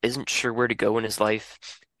isn't sure where to go in his life.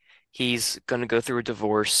 He's gonna go through a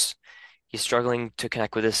divorce. He's struggling to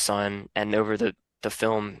connect with his son, and over the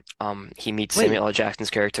film, he meets Wait, Samuel L. Jackson's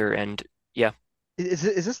character, and yeah, is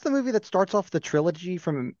this the movie that starts off the trilogy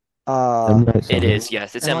from M. Night it Shyamalan. is.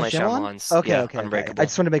 Yes, it's M. M. Night Night Shyamalan? Shyamalan's, Okay, yeah, okay, okay. I Unbreakable.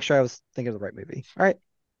 just wanted to make sure I was thinking of the right movie. All right.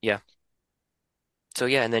 Yeah. So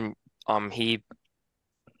yeah, and then he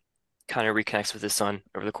kind of reconnects with his son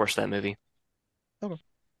over the course of that movie. Okay.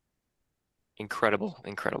 Incredible,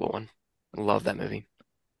 incredible one. Love that movie.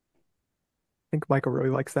 I think Michael really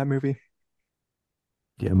likes that movie,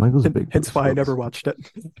 Yeah, Michael's a and big hence Bruce why I Willis never fan. watched it.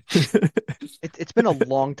 It's been a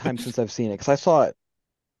long time since I've seen it because I saw it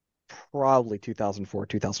probably 2004,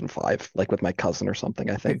 2005, like with my cousin or something,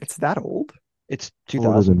 I Wait, think. it's that old? It's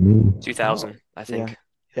Older 2000. than me. Oh, 2000, I Yeah. think.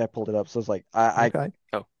 Yeah, I pulled it up. So it's like okay.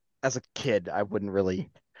 Oh, as a kid, I wouldn't really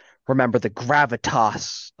remember the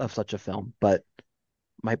gravitas of such a film, but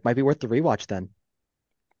might be worth the rewatch then.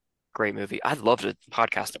 great movie. I'd love to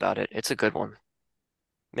podcast about it. It's a good one.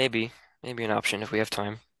 Maybe, maybe an option if we have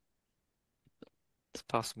time. It's a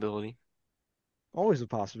possibility. Always a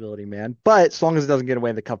possibility, man. But as long as it doesn't get away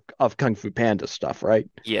in the cup of Kung Fu Panda stuff, right?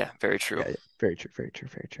 Yeah, very true. Yeah, yeah. Very true, very true,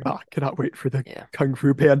 very true. Ah, cannot wait for the Yeah. Kung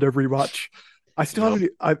Fu Panda rewatch. I still Yup.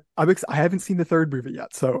 haven't. I haven't seen the third movie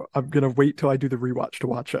yet, so I'm gonna wait till I do the rewatch to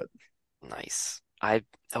watch it. Nice. I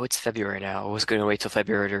oh, it's February now. I was going to wait till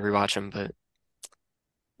February to rewatch them, but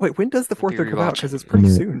Wait, when does the I'll be fourth one come out? Because it's rewatching pretty In the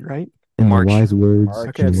soon, right? in the March. wise words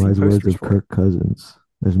Okay, in March. the I've seen wise words posters of for it. Kirk Cousins,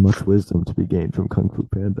 there's much wisdom to be gained from Kung Fu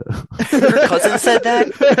Panda. Kirk Cousins said that?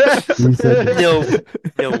 He said No, that.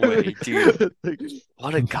 no way, dude.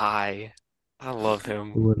 What a guy. I love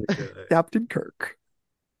him. What a Captain Kirk.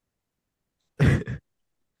 guy.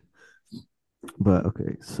 But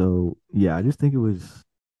okay, so yeah, I just think it was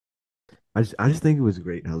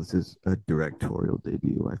great how this is a directorial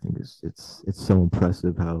debut. I think it's so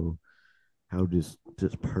impressive how just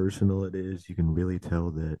personal it is. You can really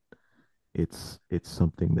tell that it's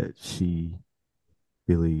something that she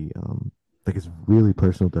really like it's really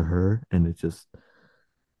personal to her, and it just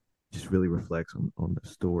really reflects on the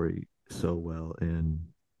story so well. And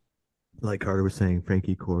like Carter was saying,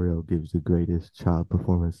 Frankie Corio gives the greatest child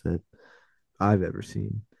performance that I've ever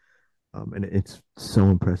seen. And it's so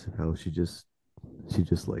impressive how she just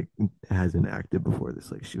like hasn't acted before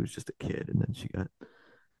this. Like she was just a kid, and then she got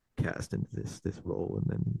cast into this role,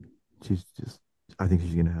 and then she's just. I think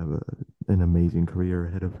she's gonna have an amazing career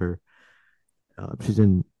ahead of her. She's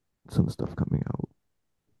in some stuff coming out,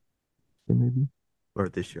 maybe, or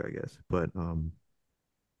this year, I guess. But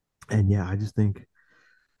and yeah, I just think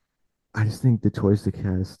the choice to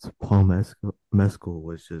cast Paul Mescal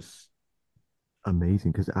was just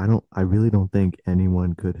amazing because I really don't think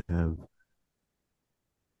anyone could have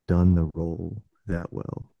done the role that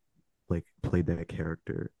well, like played that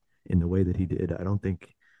character in the way that he did. I don't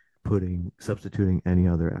think putting substituting any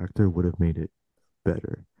other actor would have made it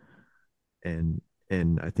better. And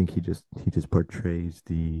and I think he just portrays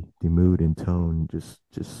the mood and tone just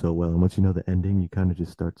so well. And once you know the ending, you kind of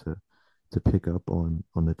just start to pick up on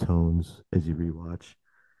the tones as you rewatch.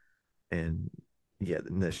 And yeah,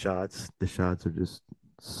 and the shots are just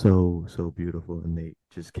so beautiful, and they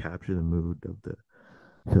just capture the mood of the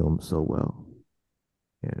film so well.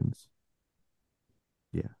 And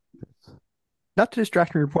yeah, that's Not to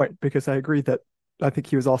distract from your point, because I agree that I think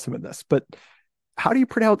he was awesome in this. But how do you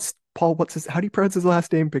pronounce Paul? How do you pronounce his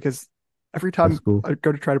last name? Because every that's time cool. I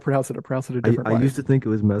go to try to pronounce it, I pronounce it a I, different I way. used to think it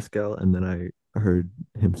was Mescal, and then I heard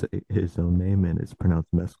him say his own name, and it's pronounced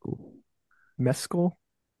Mescal. Mescal.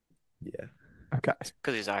 Yeah. Okay.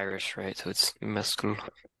 Because he's Irish, right? So it's mescal.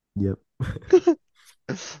 Yep.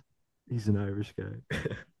 He's an Irish guy.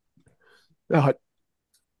 Uh,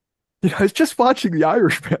 I was just watching The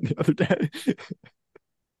Irishman the other day.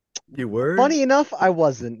 You were? Funny enough, I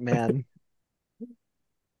wasn't, man.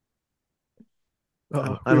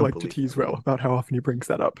 I We don't like to believe tease you. Will about how often he brings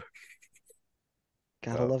that up.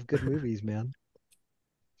 Gotta Uh, love good movies, man.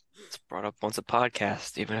 It's brought up once a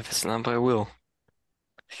podcast, even if it's not by Will.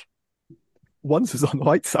 One's is on the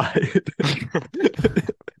light side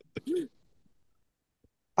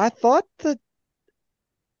I thought that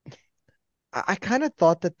I kind of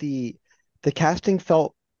thought that the casting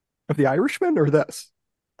felt of The Irishman or this.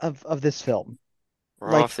 of this film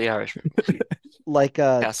We're like off the Irishman. like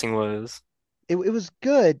Casting was it was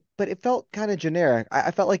good, but it felt kind of generic.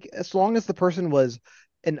 I felt like as long as the person was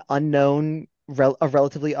an a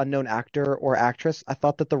relatively unknown actor or actress, I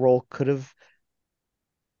thought that the role could have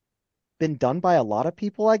been done by a lot of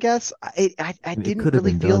people, I guess. I it didn't could have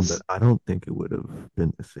really been feel done, but I don't think it would have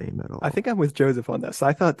been the same at I all. think I'm with Joseph on this.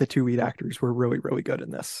 I thought the two lead actors were really, really good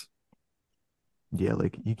in this. Yeah,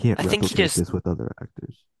 like you can't I think he replicate just this with other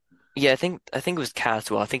actors. yeah, I think it was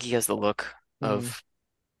cast well. I think he has the look mm, of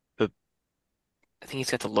the I think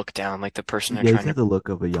he's got the look down, like the person they're Yeah, he's trying got to the look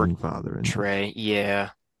of a young father in this. portray.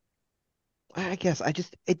 Yeah. I guess I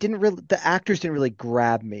just it didn't really the actors didn't really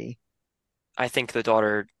grab me. I think the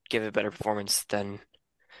daughter gave a better performance than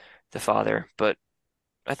the father, but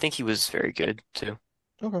I think he was very good too.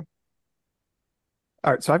 Okay.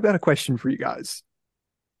 All right, so I've got a question for you guys.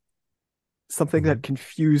 Something Mhm. that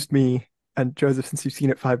confused me, and Joseph, since you've seen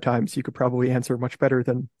it 5 times, you could probably answer much better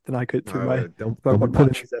than I could through my Don't be one putting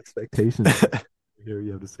watch. these expectations on me. Here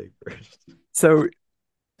you have to say first. So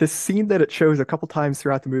this scene that it shows a couple times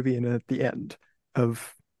throughout the movie and at the end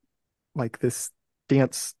of like this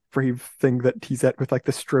dance brave thing that he's at with like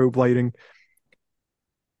the strobe lighting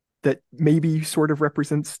that maybe sort of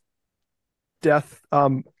represents death.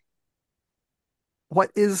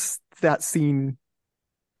 What is that scene?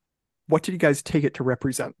 What did you guys take it to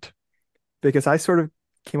represent? Because I sort of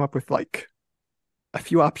came up with like a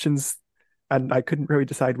few options and I couldn't really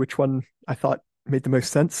decide which one I thought made the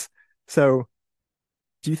most sense. So,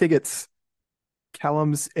 do you think it's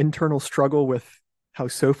Callum's internal struggle with how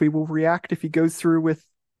Sophie will react if he goes through with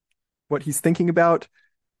what he's thinking about?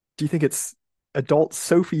 Do you think it's adult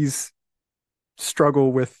Sophie's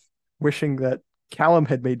struggle with wishing that Callum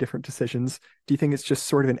had made different decisions. Do you think it's just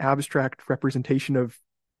sort of an abstract representation of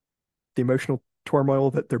the emotional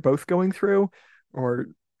turmoil that they're both going through, or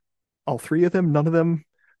all three of them, none of them?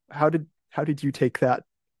 How did you take that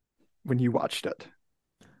when you watched it?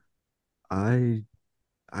 I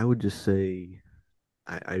I would just say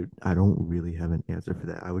I don't really have an answer for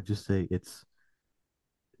that. I would just say it's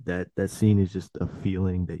that scene is just a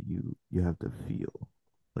feeling that you have to feel.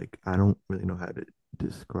 Like I don't really know how to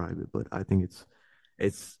describe it, but I think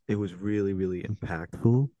it was really really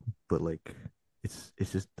impactful, but like it's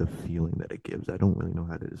just the feeling that it gives. I don't really know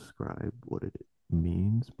how to describe what it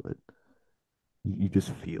means, but you just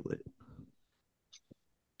feel it.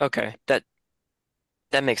 Okay,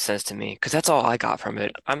 that makes sense to me because that's all I got from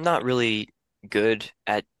it. I'm not really good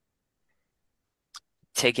at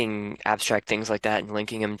taking abstract things like that and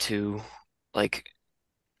linking them to like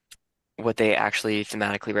what they actually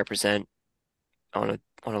thematically represent on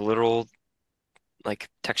a literal like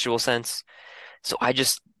textual sense. So I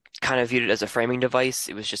just kind of viewed it as a framing device.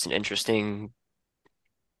 It was just an interesting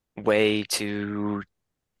way to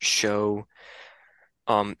show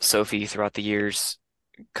Sophie throughout the years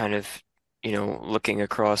kind of looking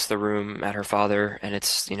across the room at her father, and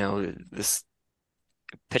it's this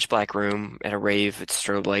pitch black room at a rave. It's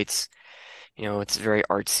strobe lights. It's very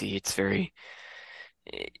artsy. It's very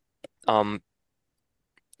eh, um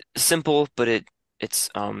simple, but it's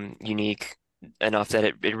unique enough that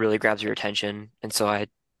it really grabs your attention. And so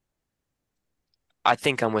I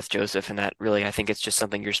think I'm with Joseph in that really I think it's just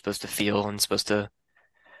something you're supposed to feel and supposed to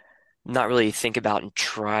not really think about and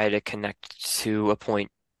try to connect to a point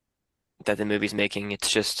that the movie's making. It's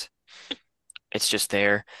just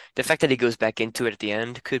there. The fact that he goes back into it at the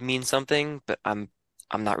end could mean something, but I'm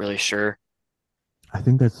not really sure. I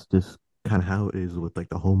think that's just kind of how it is with like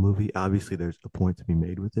the whole movie. Obviously, there's a point to be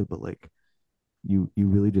made with it, but like you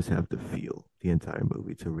really just have to feel the entire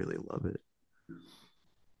movie to really love it.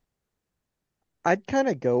 I'd kind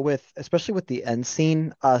of go with, especially with the end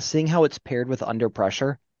scene, seeing how it's paired with Under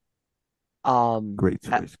Pressure. Great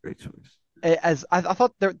A- choice, great choice. as I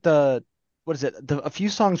thought the what is it? A few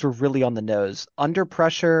songs were really on the nose. Under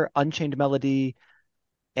Pressure, Unchained Melody,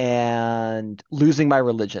 and Losing My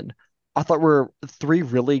Religion. I thought were three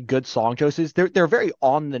really good song choices. They're very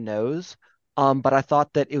on the nose, but I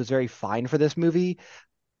thought that it was very fine for this movie.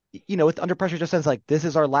 With Under Pressure, just says like this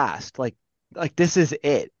is our last, like this is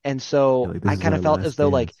it, and Yeah, so like this I is kind our of felt as last though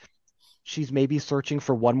like dance. she's maybe searching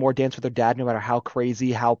for one more dance with her dad, no matter how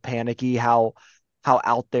crazy, how panicky, how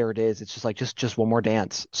out there it is. It's just like just one more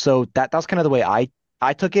dance. So that's kind of the way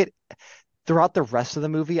I took it. Throughout the rest of the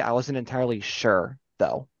movie, I wasn't entirely sure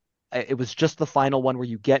though. It was just the final one where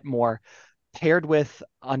you get more paired with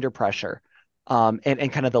Under Pressure, and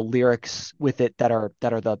kind of the lyrics with it that are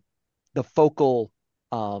the focal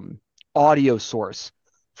um audio source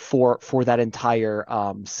for that entire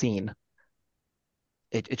scene.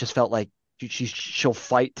 It just felt like she'll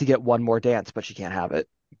fight to get one more dance, but she can't have it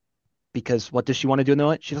because what does she want to do in the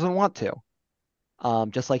moment? She doesn't want to.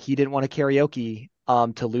 Just like he didn't want to karaoke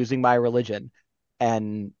to Losing My Religion,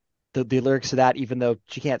 and the lyrics to that, even though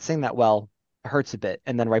she can't sing that well, hurts a bit.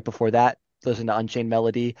 And then right before that, goes into Unchained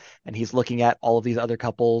Melody, and he's looking at all of these other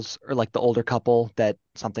couples, or like the older couple that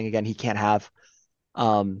something again he can't have.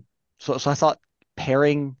 Um, so I thought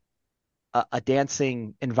pairing a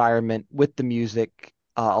dancing environment with the music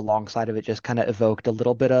alongside of it just kind of evoked a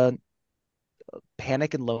little bit of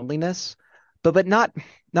panic and loneliness, but not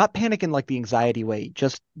panic in like the anxiety way,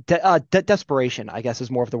 just desperation, I guess,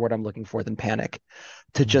 is more of the word I'm looking for than panic.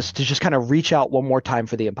 To just Mm. to just kind of reach out one more time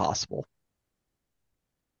for the impossible.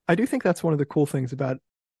 I do think that's one of the cool things about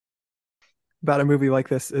a movie like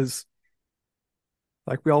this is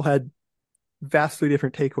like we all had vastly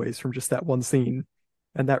different takeaways from just that one scene,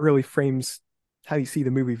 and that really frames how you see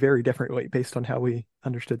the movie very differently based on how we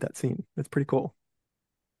understood that scene. It's pretty cool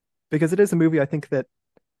because it is a movie. I think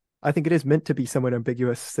it is meant to be somewhat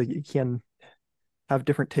ambiguous, so you can have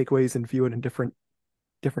different takeaways and view it in different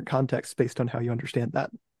contexts based on how you understand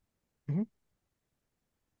that. Mhm.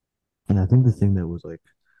 And I think the thing that was like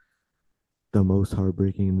the most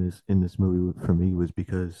heartbreaking in this movie for me was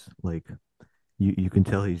because like you can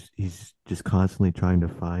tell he's just constantly trying to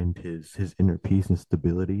find his inner peace and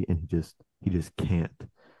stability, and he just can't.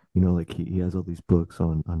 Like he has all these books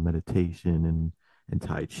on meditation and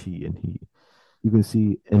Tai Chi, and you can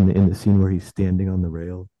see in the scene where he's standing on the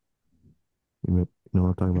rail, know what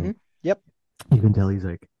I'm talking about? Mhm. Yep. You can tell he's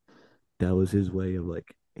like that was his way of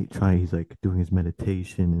like he's like doing his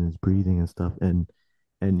meditation and his breathing and stuff, and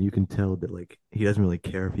you can tell that like he doesn't really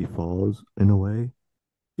care if he falls in a way.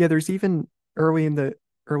 Yeah, there's even early in the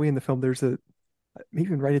film, there's a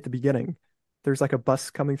even right at the beginning, there's like a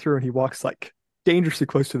bus coming through and he walks like dangerously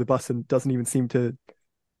close to the bus and doesn't even seem to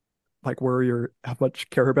like worry or have much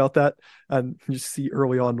care about that. And you just see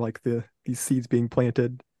early on like these seeds being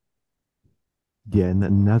planted. Yeah,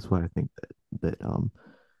 and that's why I think that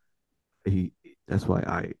he that's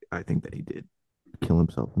why I think that he did kill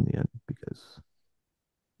himself in the end because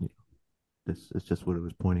you know this is just what it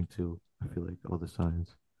was pointing to. I feel like all the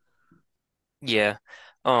signs. Yeah.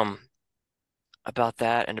 Um, about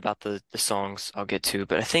that and about the songs I'll get to,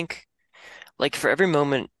 but I think like for every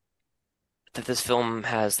moment that this film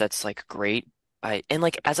has that's like great, I and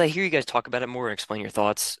like as I hear you guys talk about it more and explain your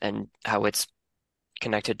thoughts and how it's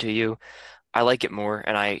connected to you, I like it more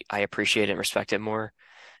and I appreciate it and respect it more.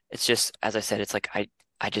 It's just as I said, it's like I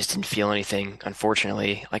just didn't feel anything,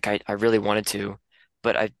 unfortunately. Like I really wanted to,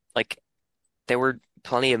 but I like there were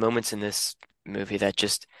plenty of moments in this movie that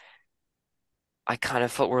just I kind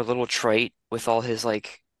of felt were a little trite with all his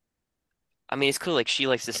like I mean, it's cool. Like she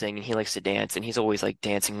likes to sing and he likes to dance, and he's always like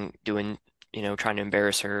dancing, doing, trying to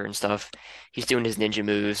embarrass her and stuff. He's doing his ninja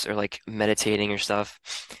moves or like meditating or stuff.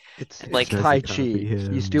 It's And She it's like, tries to Tai copy Chi.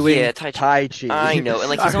 He's him. doing yeah, Tai Chi. Tai I Chi. know. And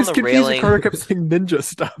like I he's on was the confused when railing. Carter kept saying ninja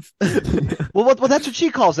stuff. Well, that's what she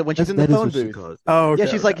calls it when she's in the That is phone what she booth. calls it. Oh, Yeah, okay,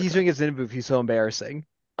 she's okay, like, he's okay. doing his ninja move. He's so embarrassing.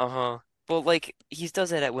 Uh-huh. Well, like he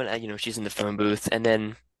does it at when she's in the phone booth, and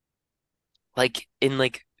then like in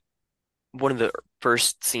like one of the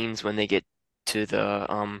first scenes when they get to the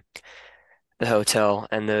hotel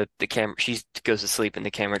and the camera she goes to sleep and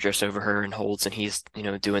the camera drifts over her and holds and he's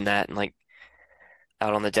doing that and like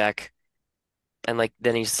out on the deck. And like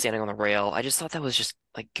then he's standing on the rail. I just thought that was just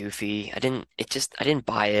like goofy. I didn't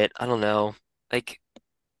buy it. I don't know. Like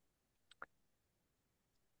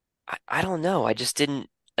I don't know. I just didn't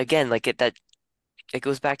again like it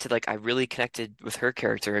goes back to like I really connected with her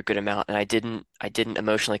character a good amount and I didn't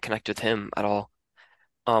emotionally connect with him at all.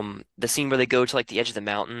 The scene where they go to like the edge of the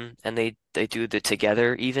mountain and they do the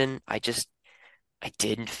together even, I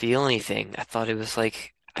didn't feel anything. I thought it was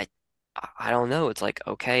like I don't know. It's like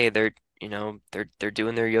okay, they're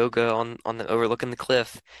doing their yoga on the overlooking the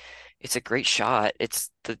cliff. It's a great shot.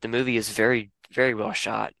 The movie is very, very well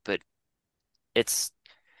shot, but it's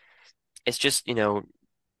it's just,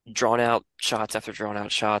 drawn out shots after drawn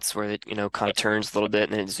out shots where it, kind of turns a little bit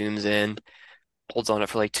and then it zooms in, holds on it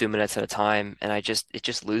for like 2 minutes at a time, and it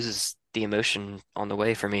just loses the emotion on the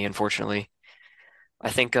way for me, unfortunately. I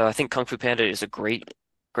think Kung Fu Panda is a great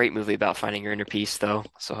movie about finding your inner peace though.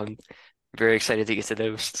 So I'm very excited to get to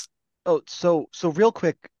those. Oh, so real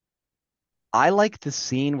quick, I like the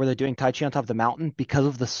scene where they're doing Tai Chi on top of the mountain because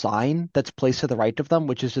of the sign that's placed to the right of them,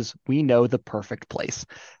 which is just, we know the perfect place.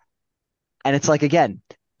 And it's like, again,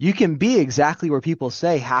 you can be exactly where people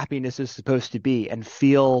say happiness is supposed to be and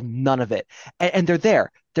feel none of it. And they're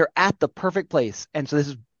there. They're at the perfect place. And so this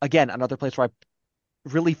is, again, another place where I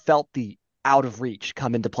really felt the out of reach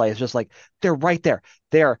come into play. It's just like they're right there.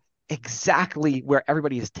 They're exactly where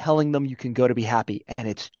everybody is telling them you can go to be happy. And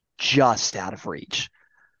it's just out of reach.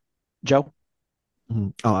 Joe?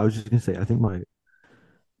 Mhm. Oh, I was just gonna say, I think my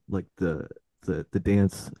like the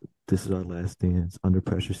dance. This is our last dance under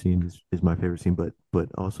pressure scene is my favorite scene, but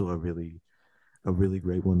also a really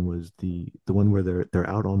great one was the one where they're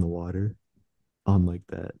out on the water on like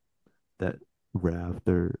that raft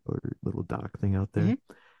or little dock thing out Hmm. there,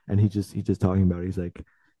 and he's just talking about it. He's like,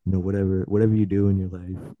 whatever you do in your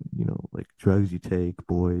life, like drugs you take,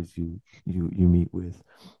 boys you meet with,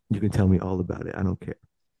 you can tell me all about it. I don't care.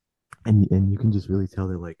 And you can just really tell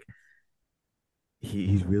that like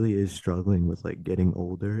he really is struggling with like getting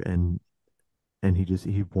older and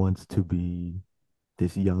he wants to be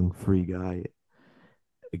this young free guy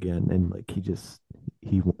again and like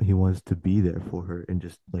he wants to be there for her and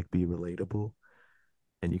just like be relatable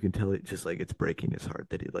and you can tell it just like it's breaking his heart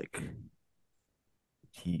that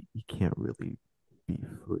he can't really be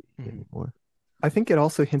free Hmm. anymore. I think it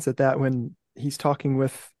also hints at that when he's talking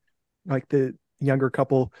with like the younger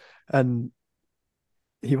couple and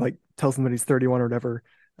he like tells them that he's 31 or whatever.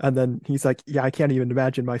 And then he's like, yeah, I can't even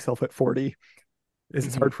imagine myself at 40.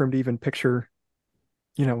 It's Hmm. hard for him to even picture,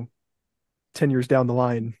 you know, 10 years down the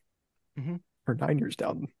line Hmm. or 9 years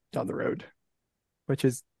down the road, which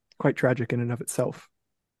is quite tragic in and of itself.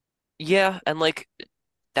 Yeah, and like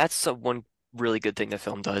that's one really good thing the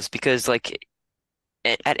film does because like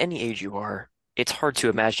at any age you are, it's hard to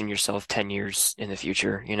imagine yourself 10 years in the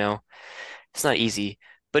future, you know? It's not easy,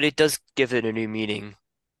 but it does give it a new meaning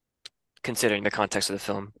considering the context of the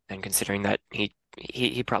film and considering that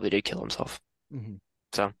he probably did kill himself. Hmm.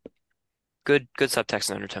 So good subtext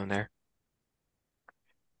and undertone there.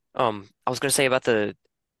 I was gonna say about the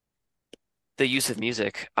use of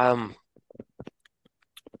music.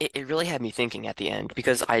 it really had me thinking at the end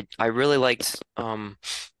because I really liked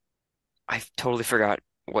I totally forgot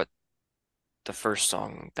what the first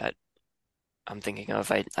song that I'm thinking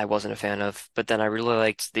of. I wasn't a fan of, but then I really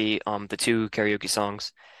liked the two karaoke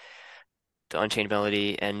songs, the Unchained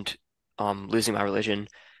Melody and Losing My Religion.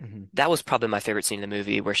 Mhm. That was probably my favorite scene in the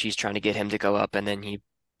movie where she's trying to get him to go up and then he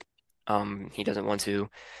doesn't want to.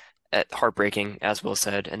 Heartbreaking, as Will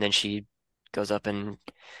said, and then she goes up and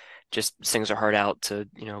just sings her heart out to,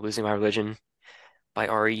 Losing My Religion by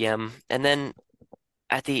REM. And then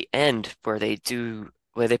at the end where they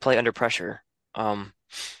play Under Pressure, um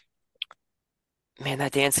man,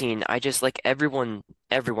 that dance scene, I just like everyone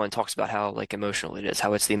talks about how like emotional it is,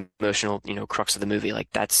 how it's the emotional, crux of the movie. Like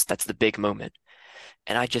that's the big moment.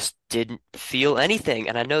 And I just didn't feel anything.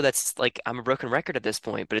 And I know that's like I'm a broken record at this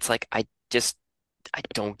point, but it's like I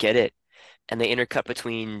don't get it. And they intercut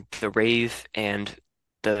between the rave and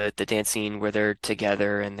the dance scene where they're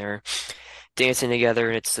together and they're dancing together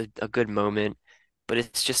and it's a good moment. But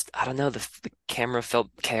it's just, I don't know, the camera felt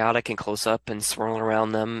chaotic and close up and swirling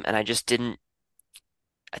around them, and I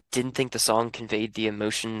didn't think the song conveyed the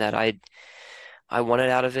emotion that I wanted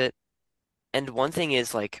out of it. And one thing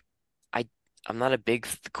is like I I'm not a big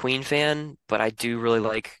Queen fan, but I do really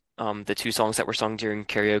like the two songs that were sung during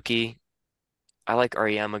karaoke. I like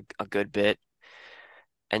REM a good bit.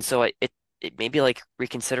 And so it made me like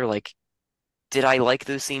reconsider like did I like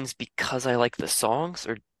those scenes because I like the songs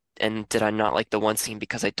or and did I not like the one scene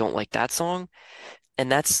because I don't like that song?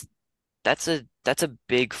 And that's a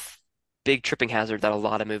big tripping hazard that a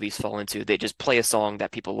lot of movies fall into. They just play a song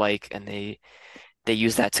that people like and they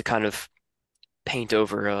use that to kind of paint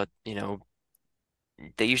over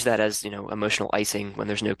they use that as, emotional icing when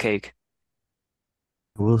there's no cake.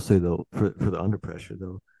 I will say though, for the Under Pressure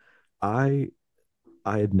though, I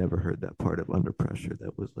I had never heard that part of Under Pressure.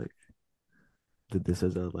 That was like, did this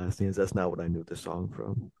as a last dance? That's not what I knew the song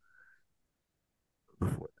from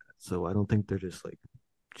before that. So I don't think they're just like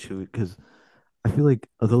chewy because I feel like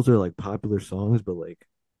those are like popular songs, but like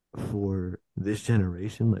for this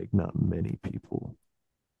generation, like not many people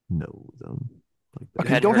know them like You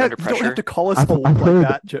Okay, that. hadn't heard Under you don't have Pressure? to call us I've old like heard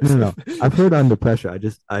that, no, no, Joseph. no. I've heard Under Pressure.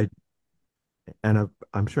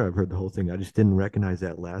 I'm sure I've heard the whole thing. I just didn't recognize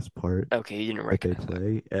that last part Okay, you didn't that they recognize that.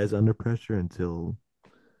 play as Under Pressure until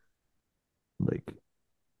like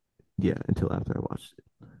yeah, until after I watched it.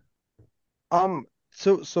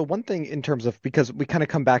 So one thing in terms of because we kind of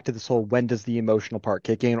come back to this whole when does the emotional part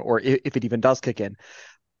kick in, or if it even does kick in.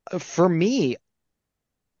 For me,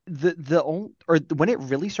 the only or when it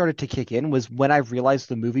really started to kick in was when I realized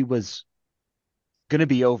the movie was gonna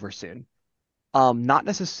be over soon. Not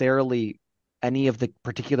necessarily any of the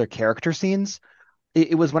particular character scenes.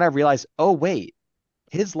 It was when I realized, oh wait,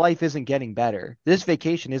 his life isn't getting better. This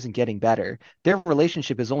vacation isn't getting better. Their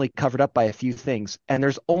relationship is only covered up by a few things, and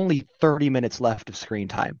there's only 30 minutes left of screen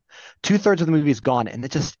time. Two-thirds of the movie is gone, and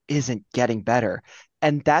it just isn't getting better.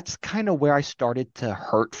 And that's kind of where I started to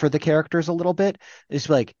hurt for the characters a little bit. It's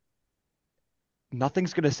like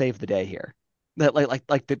nothing's gonna save the day here. That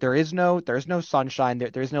that there is no sunshine.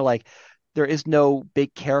 There's no like there is no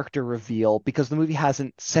big character reveal because the movie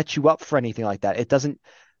hasn't set you up for anything like that. It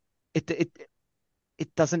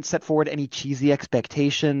it doesn't set forward any cheesy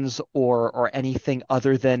expectations or anything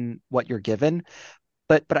other than what you're given.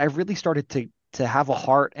 But I really started to have a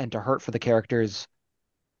heart and to hurt for the characters.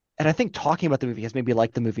 And I think talking about the movie has made me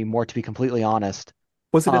like the movie more, to be completely honest.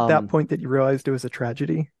 Was it at that Um, point that you realized it was a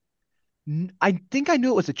tragedy? I think I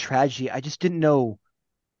knew it was a tragedy. I just didn't know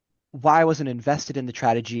why I wasn't invested in the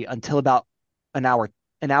tragedy until about an hour,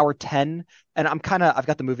 an hour 10. And I've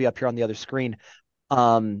got the movie up here on the other screen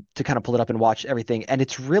to kind of pull it up and watch everything. And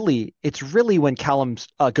it's really when Callum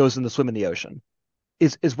goes in the swim in the ocean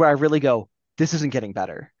is where I really go, this isn't getting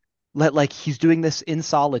better. Like he's doing this in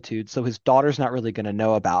solitude, so his daughter's not really going to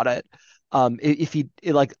know about it. If he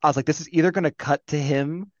like, I was like, this is either going to cut to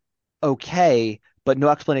him okay, but no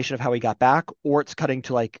explanation of how he got back, or it's cutting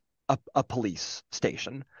to like a police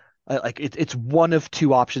station. Like it's one of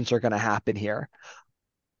two options are going to happen here.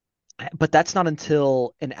 But that's not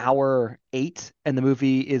until an hour eight, and the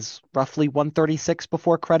movie is roughly 136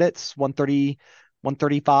 before credits, 130,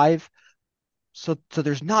 135. So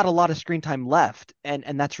there's not a lot of screen time left.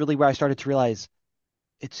 And that's really where I started to realize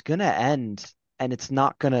it's gonna end and it's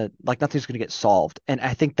not gonna like nothing's gonna get solved. And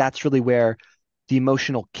I think that's really where the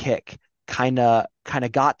emotional kick kinda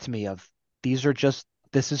got to me of these are just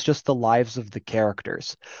this is just the lives of the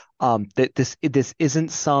characters. That this isn't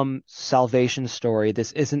some salvation story.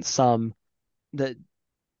 This isn't that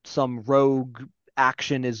some rogue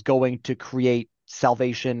action is going to create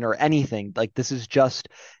salvation or anything. Like this is just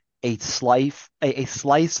a slice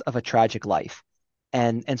of a tragic life.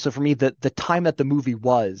 And so for me, the time that the movie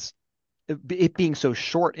was, it being so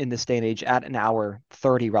short in this day and age at an hour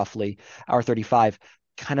 30 roughly, hour 35,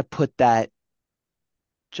 kind of put that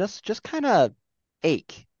just kind of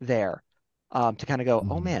ache there, to kind of go,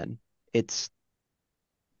 oh Mhm. man, it's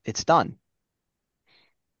it's done.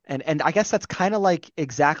 And I guess that's kind of like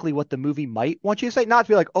exactly what the movie might want you to say. Not to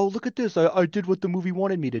be like, oh, look at this. I did what the movie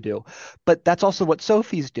wanted me to do. But that's also what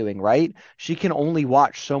Sophie's doing, right? She can only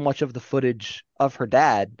watch so much of the footage of her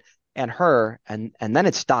dad and her, and then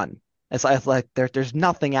it's done. It's like there's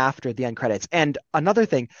nothing after the end credits. And another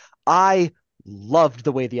thing, I loved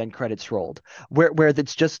the way the end credits rolled, where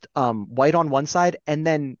it's just white on one side, and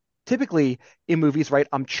then typically in movies, right,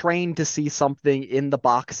 I'm trained to see something in the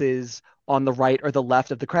boxes on the right or the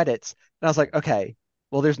left of the credits. And I was like, okay,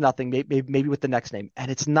 well, there's nothing. Maybe with the next name,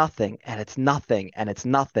 and it's nothing, and it's nothing, and it's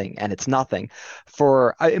nothing, and it's nothing.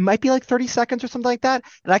 For it might be like 30 seconds or something like that.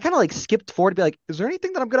 And I kind of like skipped forward to be like, is there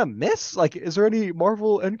anything that I'm gonna miss? Like, is there any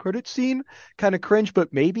Marvel end credit scene? Kind of cringe,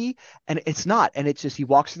 but maybe. And it's not. And it's just he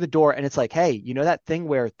walks through the door, and it's like, hey, you know that thing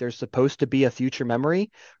where there's supposed to be a future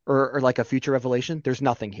memory or like a future revelation? There's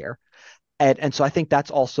nothing here. And so I think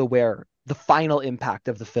that's also where the final impact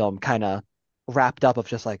of the film kind of wrapped up of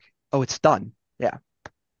just like, oh, it's done. Yeah,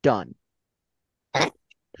 done.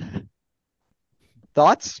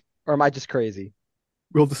 Thoughts? Or am I just crazy?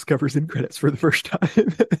 Will discovers in credits for the first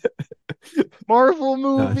time. Marvel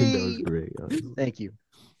No, I think that was movie. great, honestly. Thank you.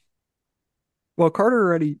 Well, Carter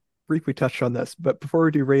already briefly touched on this, but before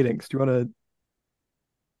we do ratings, do you want to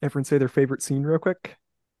everyone say their favorite scene real quick?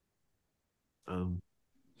 Um,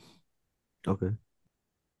 okay.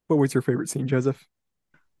 What was your favorite scene, Joseph?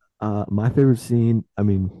 My favorite scene, I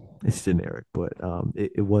mean, it's generic, but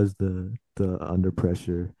it was the under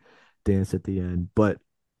pressure dance at the end. But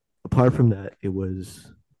apart from that, it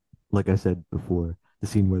was like I said before, the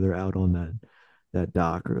scene where they're out on that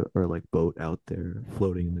dock or like boat out there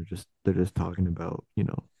floating, and they're just talking about,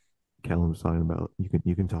 Callum's talking about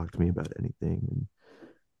you can talk to me about anything, and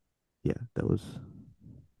yeah, that was,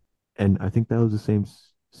 and I think that was the same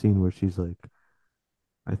scene where she's like,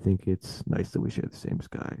 I think it's nice that we share the same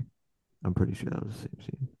sky. I'm pretty sure that was the same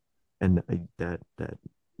scene. And that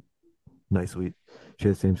nice we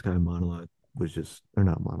share the same sky monologue was just, or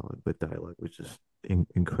not monologue, but dialogue was just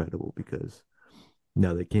incredible because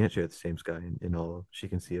no, they can't share the same sky, and all she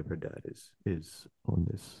can see of her dad is on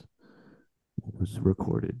this was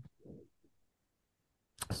recorded.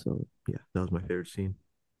 So yeah, that was my favorite scene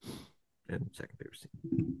and second favorite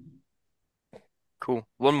scene. Cool.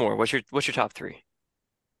 One more. What's your top three?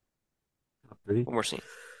 Top three. One more scene.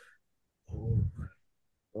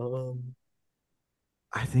 Oh, um,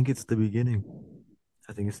 I think it's the beginning.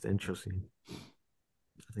 I think it's the intro scene.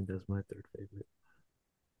 I think that's my third favorite.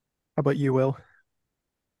 How about you, Will?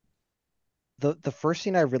 The first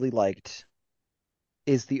scene I really liked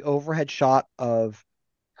is the overhead shot of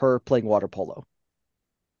her playing water polo.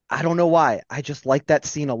 I don't know why. I just like that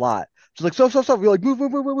scene a lot. She's like, so. We're like,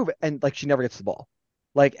 move. And like, she never gets the ball.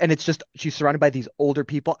 Like, and it's just, she's surrounded by these older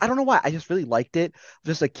people. I don't know why. I just really liked it.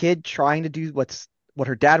 Just a kid trying to do what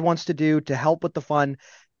her dad wants to do to help with the fun.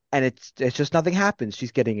 And it's just nothing happens.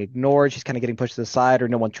 She's getting ignored. She's kind of getting pushed to the side or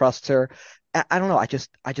no one trusts her. I don't know. I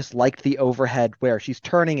just liked the overhead where she's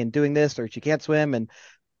turning and doing this or she can't swim and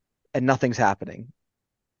nothing's happening.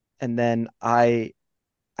 And then I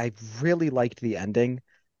really liked the ending,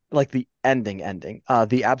 like the ending,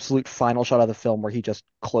 the absolute final shot of the film where he just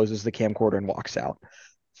closes the camcorder and walks out.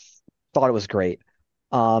 Thought it was great.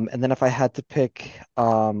 And then if I had to pick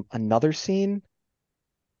another scene,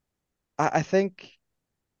 I think,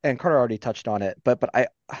 and Carter already touched on it, but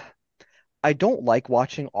I don't like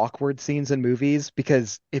watching awkward scenes in movies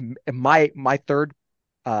because my third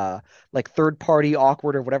like third party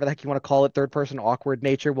awkward or whatever the heck you want to call it, third person awkward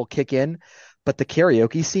nature will kick in. But the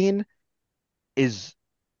karaoke scene is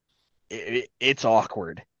it's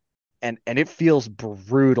awkward and it feels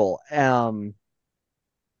brutal.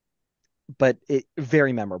 But it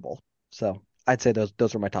very memorable. So I'd say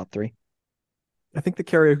those were my top three. I think the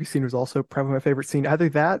karaoke scene was also probably my favorite scene. Either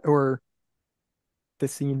that or the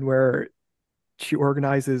scene where she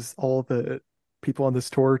organizes all the people on this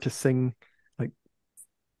tour to like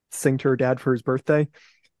sing to her dad for his birthday.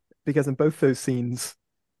 Because in both those scenes,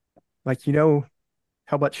 like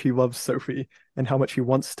how much he loves Sophie and how much he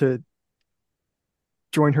wants to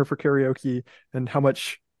join her for karaoke and how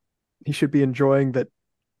much he should be enjoying that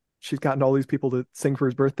she's gotten all these people to sing for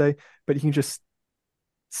his birthday, but you can just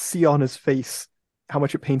see on his face how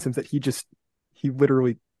much it pains him that he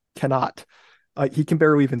literally cannot. He can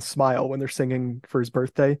barely even smile when they're singing for his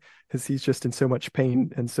birthday because he's just in so much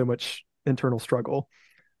pain and so much internal struggle.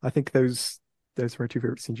 I think those were my two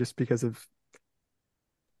favorite scenes just because of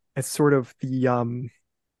it's sort of the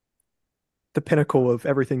pinnacle of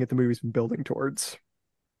everything that the movie's been building towards.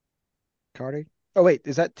 Carter? Oh wait,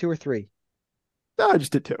 is that two or three? No, I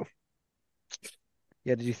just did two.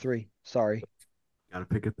 Yeah, to do three. Sorry. Gotta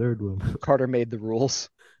pick a third one. Carter made the rules.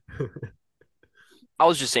 I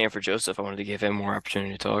was just saying for Joseph, I wanted to give him more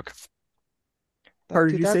opportunity to talk. That, Carter,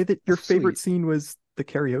 did dude, you say that your that's favorite sweet. scene was the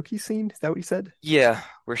karaoke scene? Is that what you said? Yeah,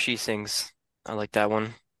 where she sings. I like that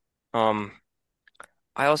one. Um,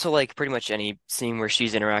 I also like pretty much any scene where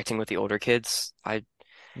she's interacting with the older kids. I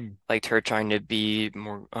Hmm. liked her trying to be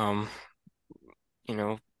more, you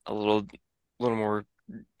know, a little more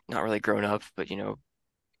not really grown up, but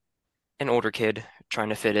an older kid trying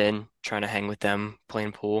to fit in, trying to hang with them,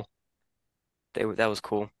 playing pool. That was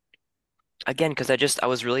cool. Again, because I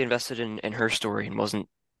was really invested in her story and wasn't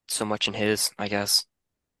so much in his, I guess.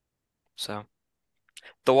 So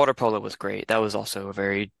the water polo was great. That was also a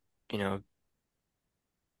very, you know,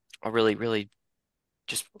 a really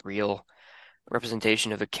just real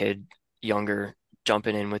representation of a kid younger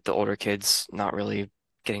jumping in with the older kids, not really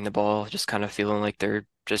getting the ball, just kind of feeling like they're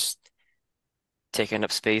just taking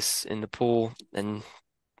up space in the pool and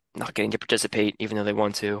not getting to participate even though they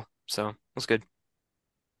want to. So it was good.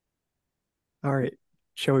 All right.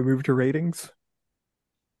 Shall we move to ratings?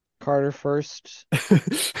 Carter first,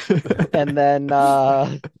 and then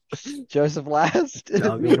Joseph last,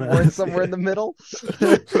 I'll go Warren last. somewhere in the middle.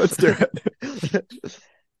 Let's do it.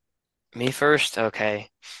 Me first? Okay.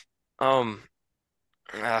 Um,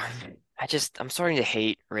 uh, I'm starting to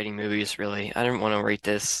hate rating movies, really. I didn't want to rate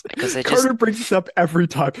this because Carter brings this up every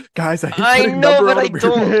time. Guys, I hate I putting a know, number but on I a movie.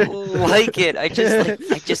 don't like it. I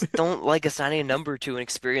just don't like assigning a number to an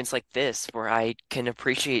experience like this where I can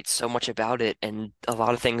appreciate so much about it and a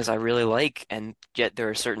lot of things I really like, and yet there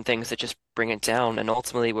are certain things that just bring it down. And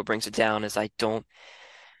ultimately, what brings it down is I don't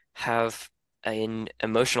have an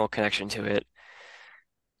emotional connection to it.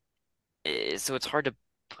 So it's hard to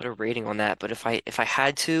put a rating on that. But if I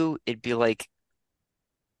had to, it'd be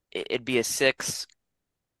a six,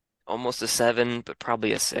 almost a seven, but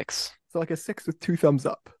probably a six. So like a six with two thumbs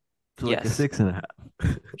up. So like a Yes, six and a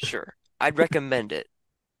half. sure. I'd recommend it,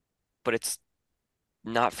 but it's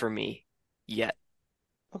not for me yet.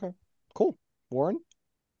 Okay, cool. Warren?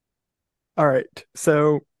 All right.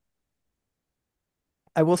 So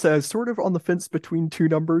I will say I was sort of on the fence between two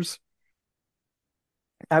numbers.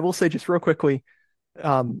 I will say just real quickly,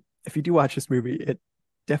 if you do watch this movie, it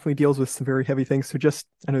definitely deals with some very heavy things. So just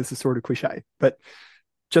I know this is sort of cliche, but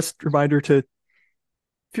just reminder to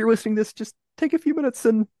if you're listening to this, just take a few minutes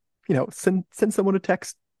and send someone a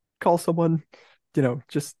text, call someone,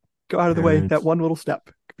 just go out of the way. That Parents. one little step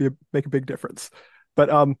could make a big difference. But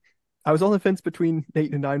I was on the fence between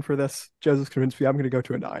 8 and 9 for this. Joseph convinced me I'm going to go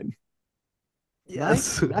to a 9. Nice,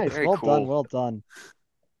 Yes. nice. Very Well done, cool. well done.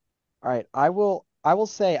 All right, I will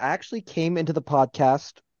say I actually came into the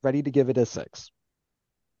podcast ready to give it a six.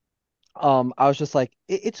 I was just like,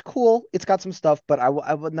 it's cool. It's got some stuff, but I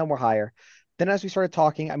would know more higher. Then as we started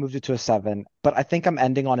talking, I moved it to a seven, but I think I'm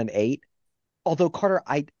ending on an eight. Although Carter,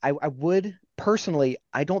 I would personally,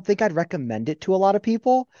 I don't think I'd recommend it to a lot of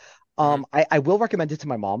people. Hmm. I will recommend it to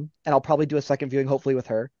my mom, and I'll probably do a second viewing, hopefully with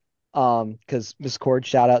her. Because Miss Cord,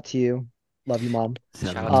 shout out to you. Love you, mom.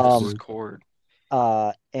 Shout Shout out out to Miss Um, Mrs. Cord.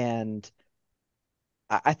 Cord. and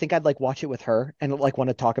I think I'd like watch it with her and like want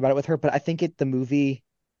to talk about it with her. But I think the movie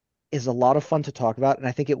is a lot of fun to talk about, and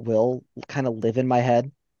I think it will kind of live in my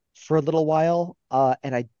head for a little while.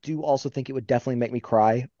 And I do also think it would definitely make me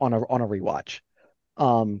cry on a rewatch.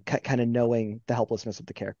 Kind of knowing the helplessness of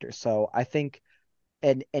the characters. So I think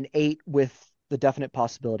an eight with the definite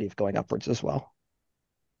possibility of going upwards as well.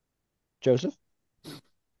 Joseph?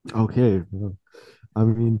 Okay. Well, I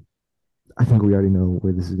mean, I think we already know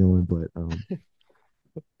where this is going, but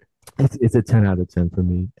it's a 10 out of 10 for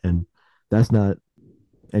me. And that's not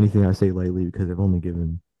anything I say lightly because I've only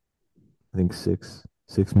given, I think, six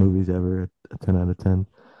movies ever a 10 out of 10.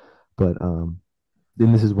 But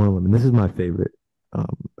then this is one of them. And this is my favorite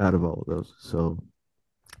out of all of those. So,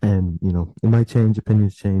 and, it might change,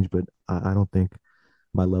 opinions change, but I don't think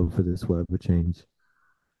my love for this will ever change.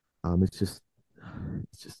 It's just,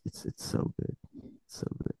 it's so good. It's so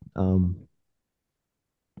good.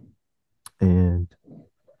 And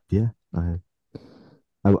yeah,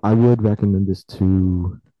 I would recommend this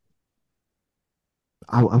to,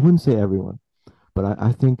 I wouldn't say everyone, but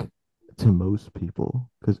I think to most people,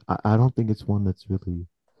 because I don't think it's one that's really,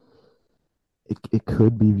 it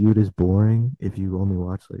could be viewed as boring if you only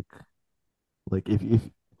watch like Like if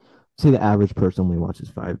say the average person only watches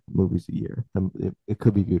 5 movies a year, it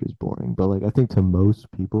could be viewed as boring. But like I think to most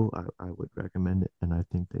people, I would recommend it, and I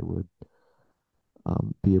think they would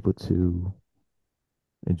be able to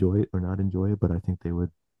enjoy it or not enjoy it. But I think they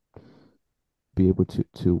would be able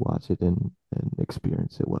to watch it and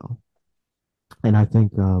experience it well. And I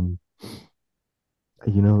think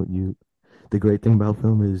you the great thing about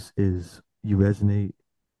film is you resonate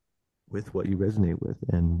with what you resonate with,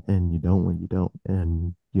 and you don't when you don't,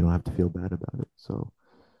 and you don't have to feel bad about it. So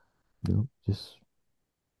just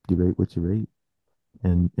you rate what you rate,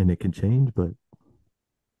 and it can change, but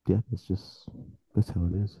yeah, that's how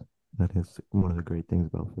it is. That is one of the great things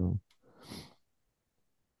about film.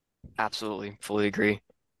 Absolutely, fully agree.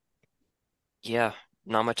 Yeah,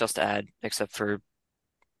 not much else to add except for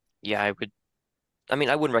yeah, I would. I mean,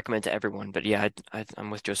 I wouldn't recommend to everyone, but yeah,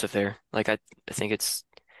 I'm with Joseph there. Like, I think it's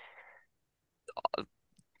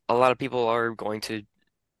a lot of people are going to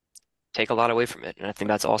take a lot away from it, and I think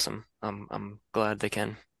that's awesome. I'm glad they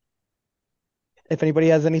can. If anybody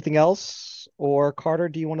has anything else, or Carter,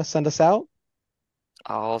 do you want to send us out?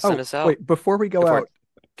 I'll send Oh, us out. wait, before we Go go for it. out,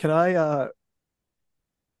 can I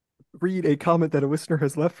read a comment that a listener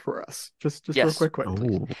has left for us? Just real Yes, quickly.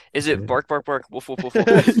 please. Oh, Is it okay. bark, bark, bark, woof, woof, woof,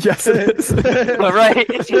 woof, woof? Yes, it is. All right.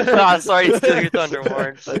 Ah, sorry to steal your thunder,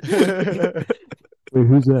 Warren, but Wait,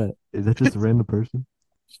 who's that? Is that just a random person?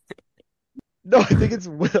 No, I think it's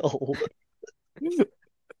Will.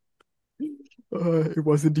 It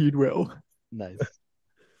was indeed Will. Nice.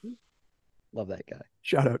 Love that guy.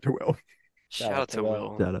 Shout out to Will. Shout shout out out to to Will.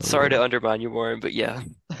 Will. Shout out, Sorry to Will. undermine you, Warren, but yeah,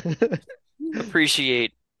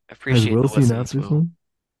 appreciate Has appreciate Will the seen listens, Will. Aftersun?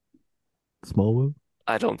 Small Will?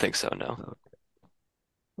 I don't think so, no. Oh,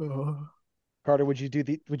 Uh, Carter, would you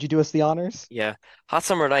do us the honors? Yeah. Hot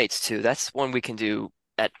Summer Nights too. That's one we can do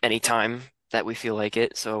at any time that we feel like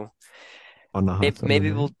it. So on the hot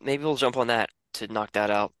maybe summer night? maybe we'll jump on that to knock that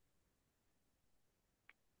out.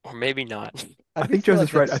 Or maybe not. I I do think feel like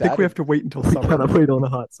Joseph's right. that's I think we have Saturday. to wait until We summer. gotta wait on a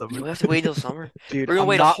hot Do summer we have to wait till night. summer? Dude, We're gonna I'm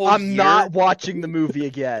wait a not whole I'm year? not watching the movie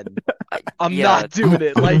again. I'm Yeah, not doing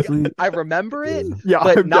it. Like Honestly, I remember it, yeah. Yeah,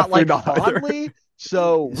 but I'm not definitely like not either. fondly.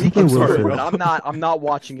 So we I'm can Something Will do sorry, it, said. but Will. I'm not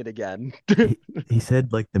watching it again. He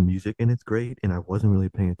said like the music in it's great, and I wasn't really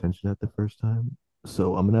paying attention at the first time.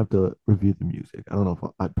 So I'm gonna have to review the music. I don't know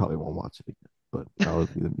if I probably won't watch it again, but I'll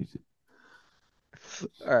review the music.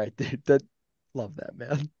 All right, dude. That love that,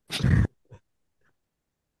 man.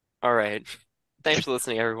 all right. Thanks for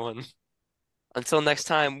listening, everyone. Until next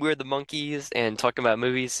time, we're the monkeys, and talking about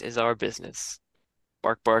movies is our business.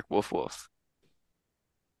 Bark, bark, woof, woof.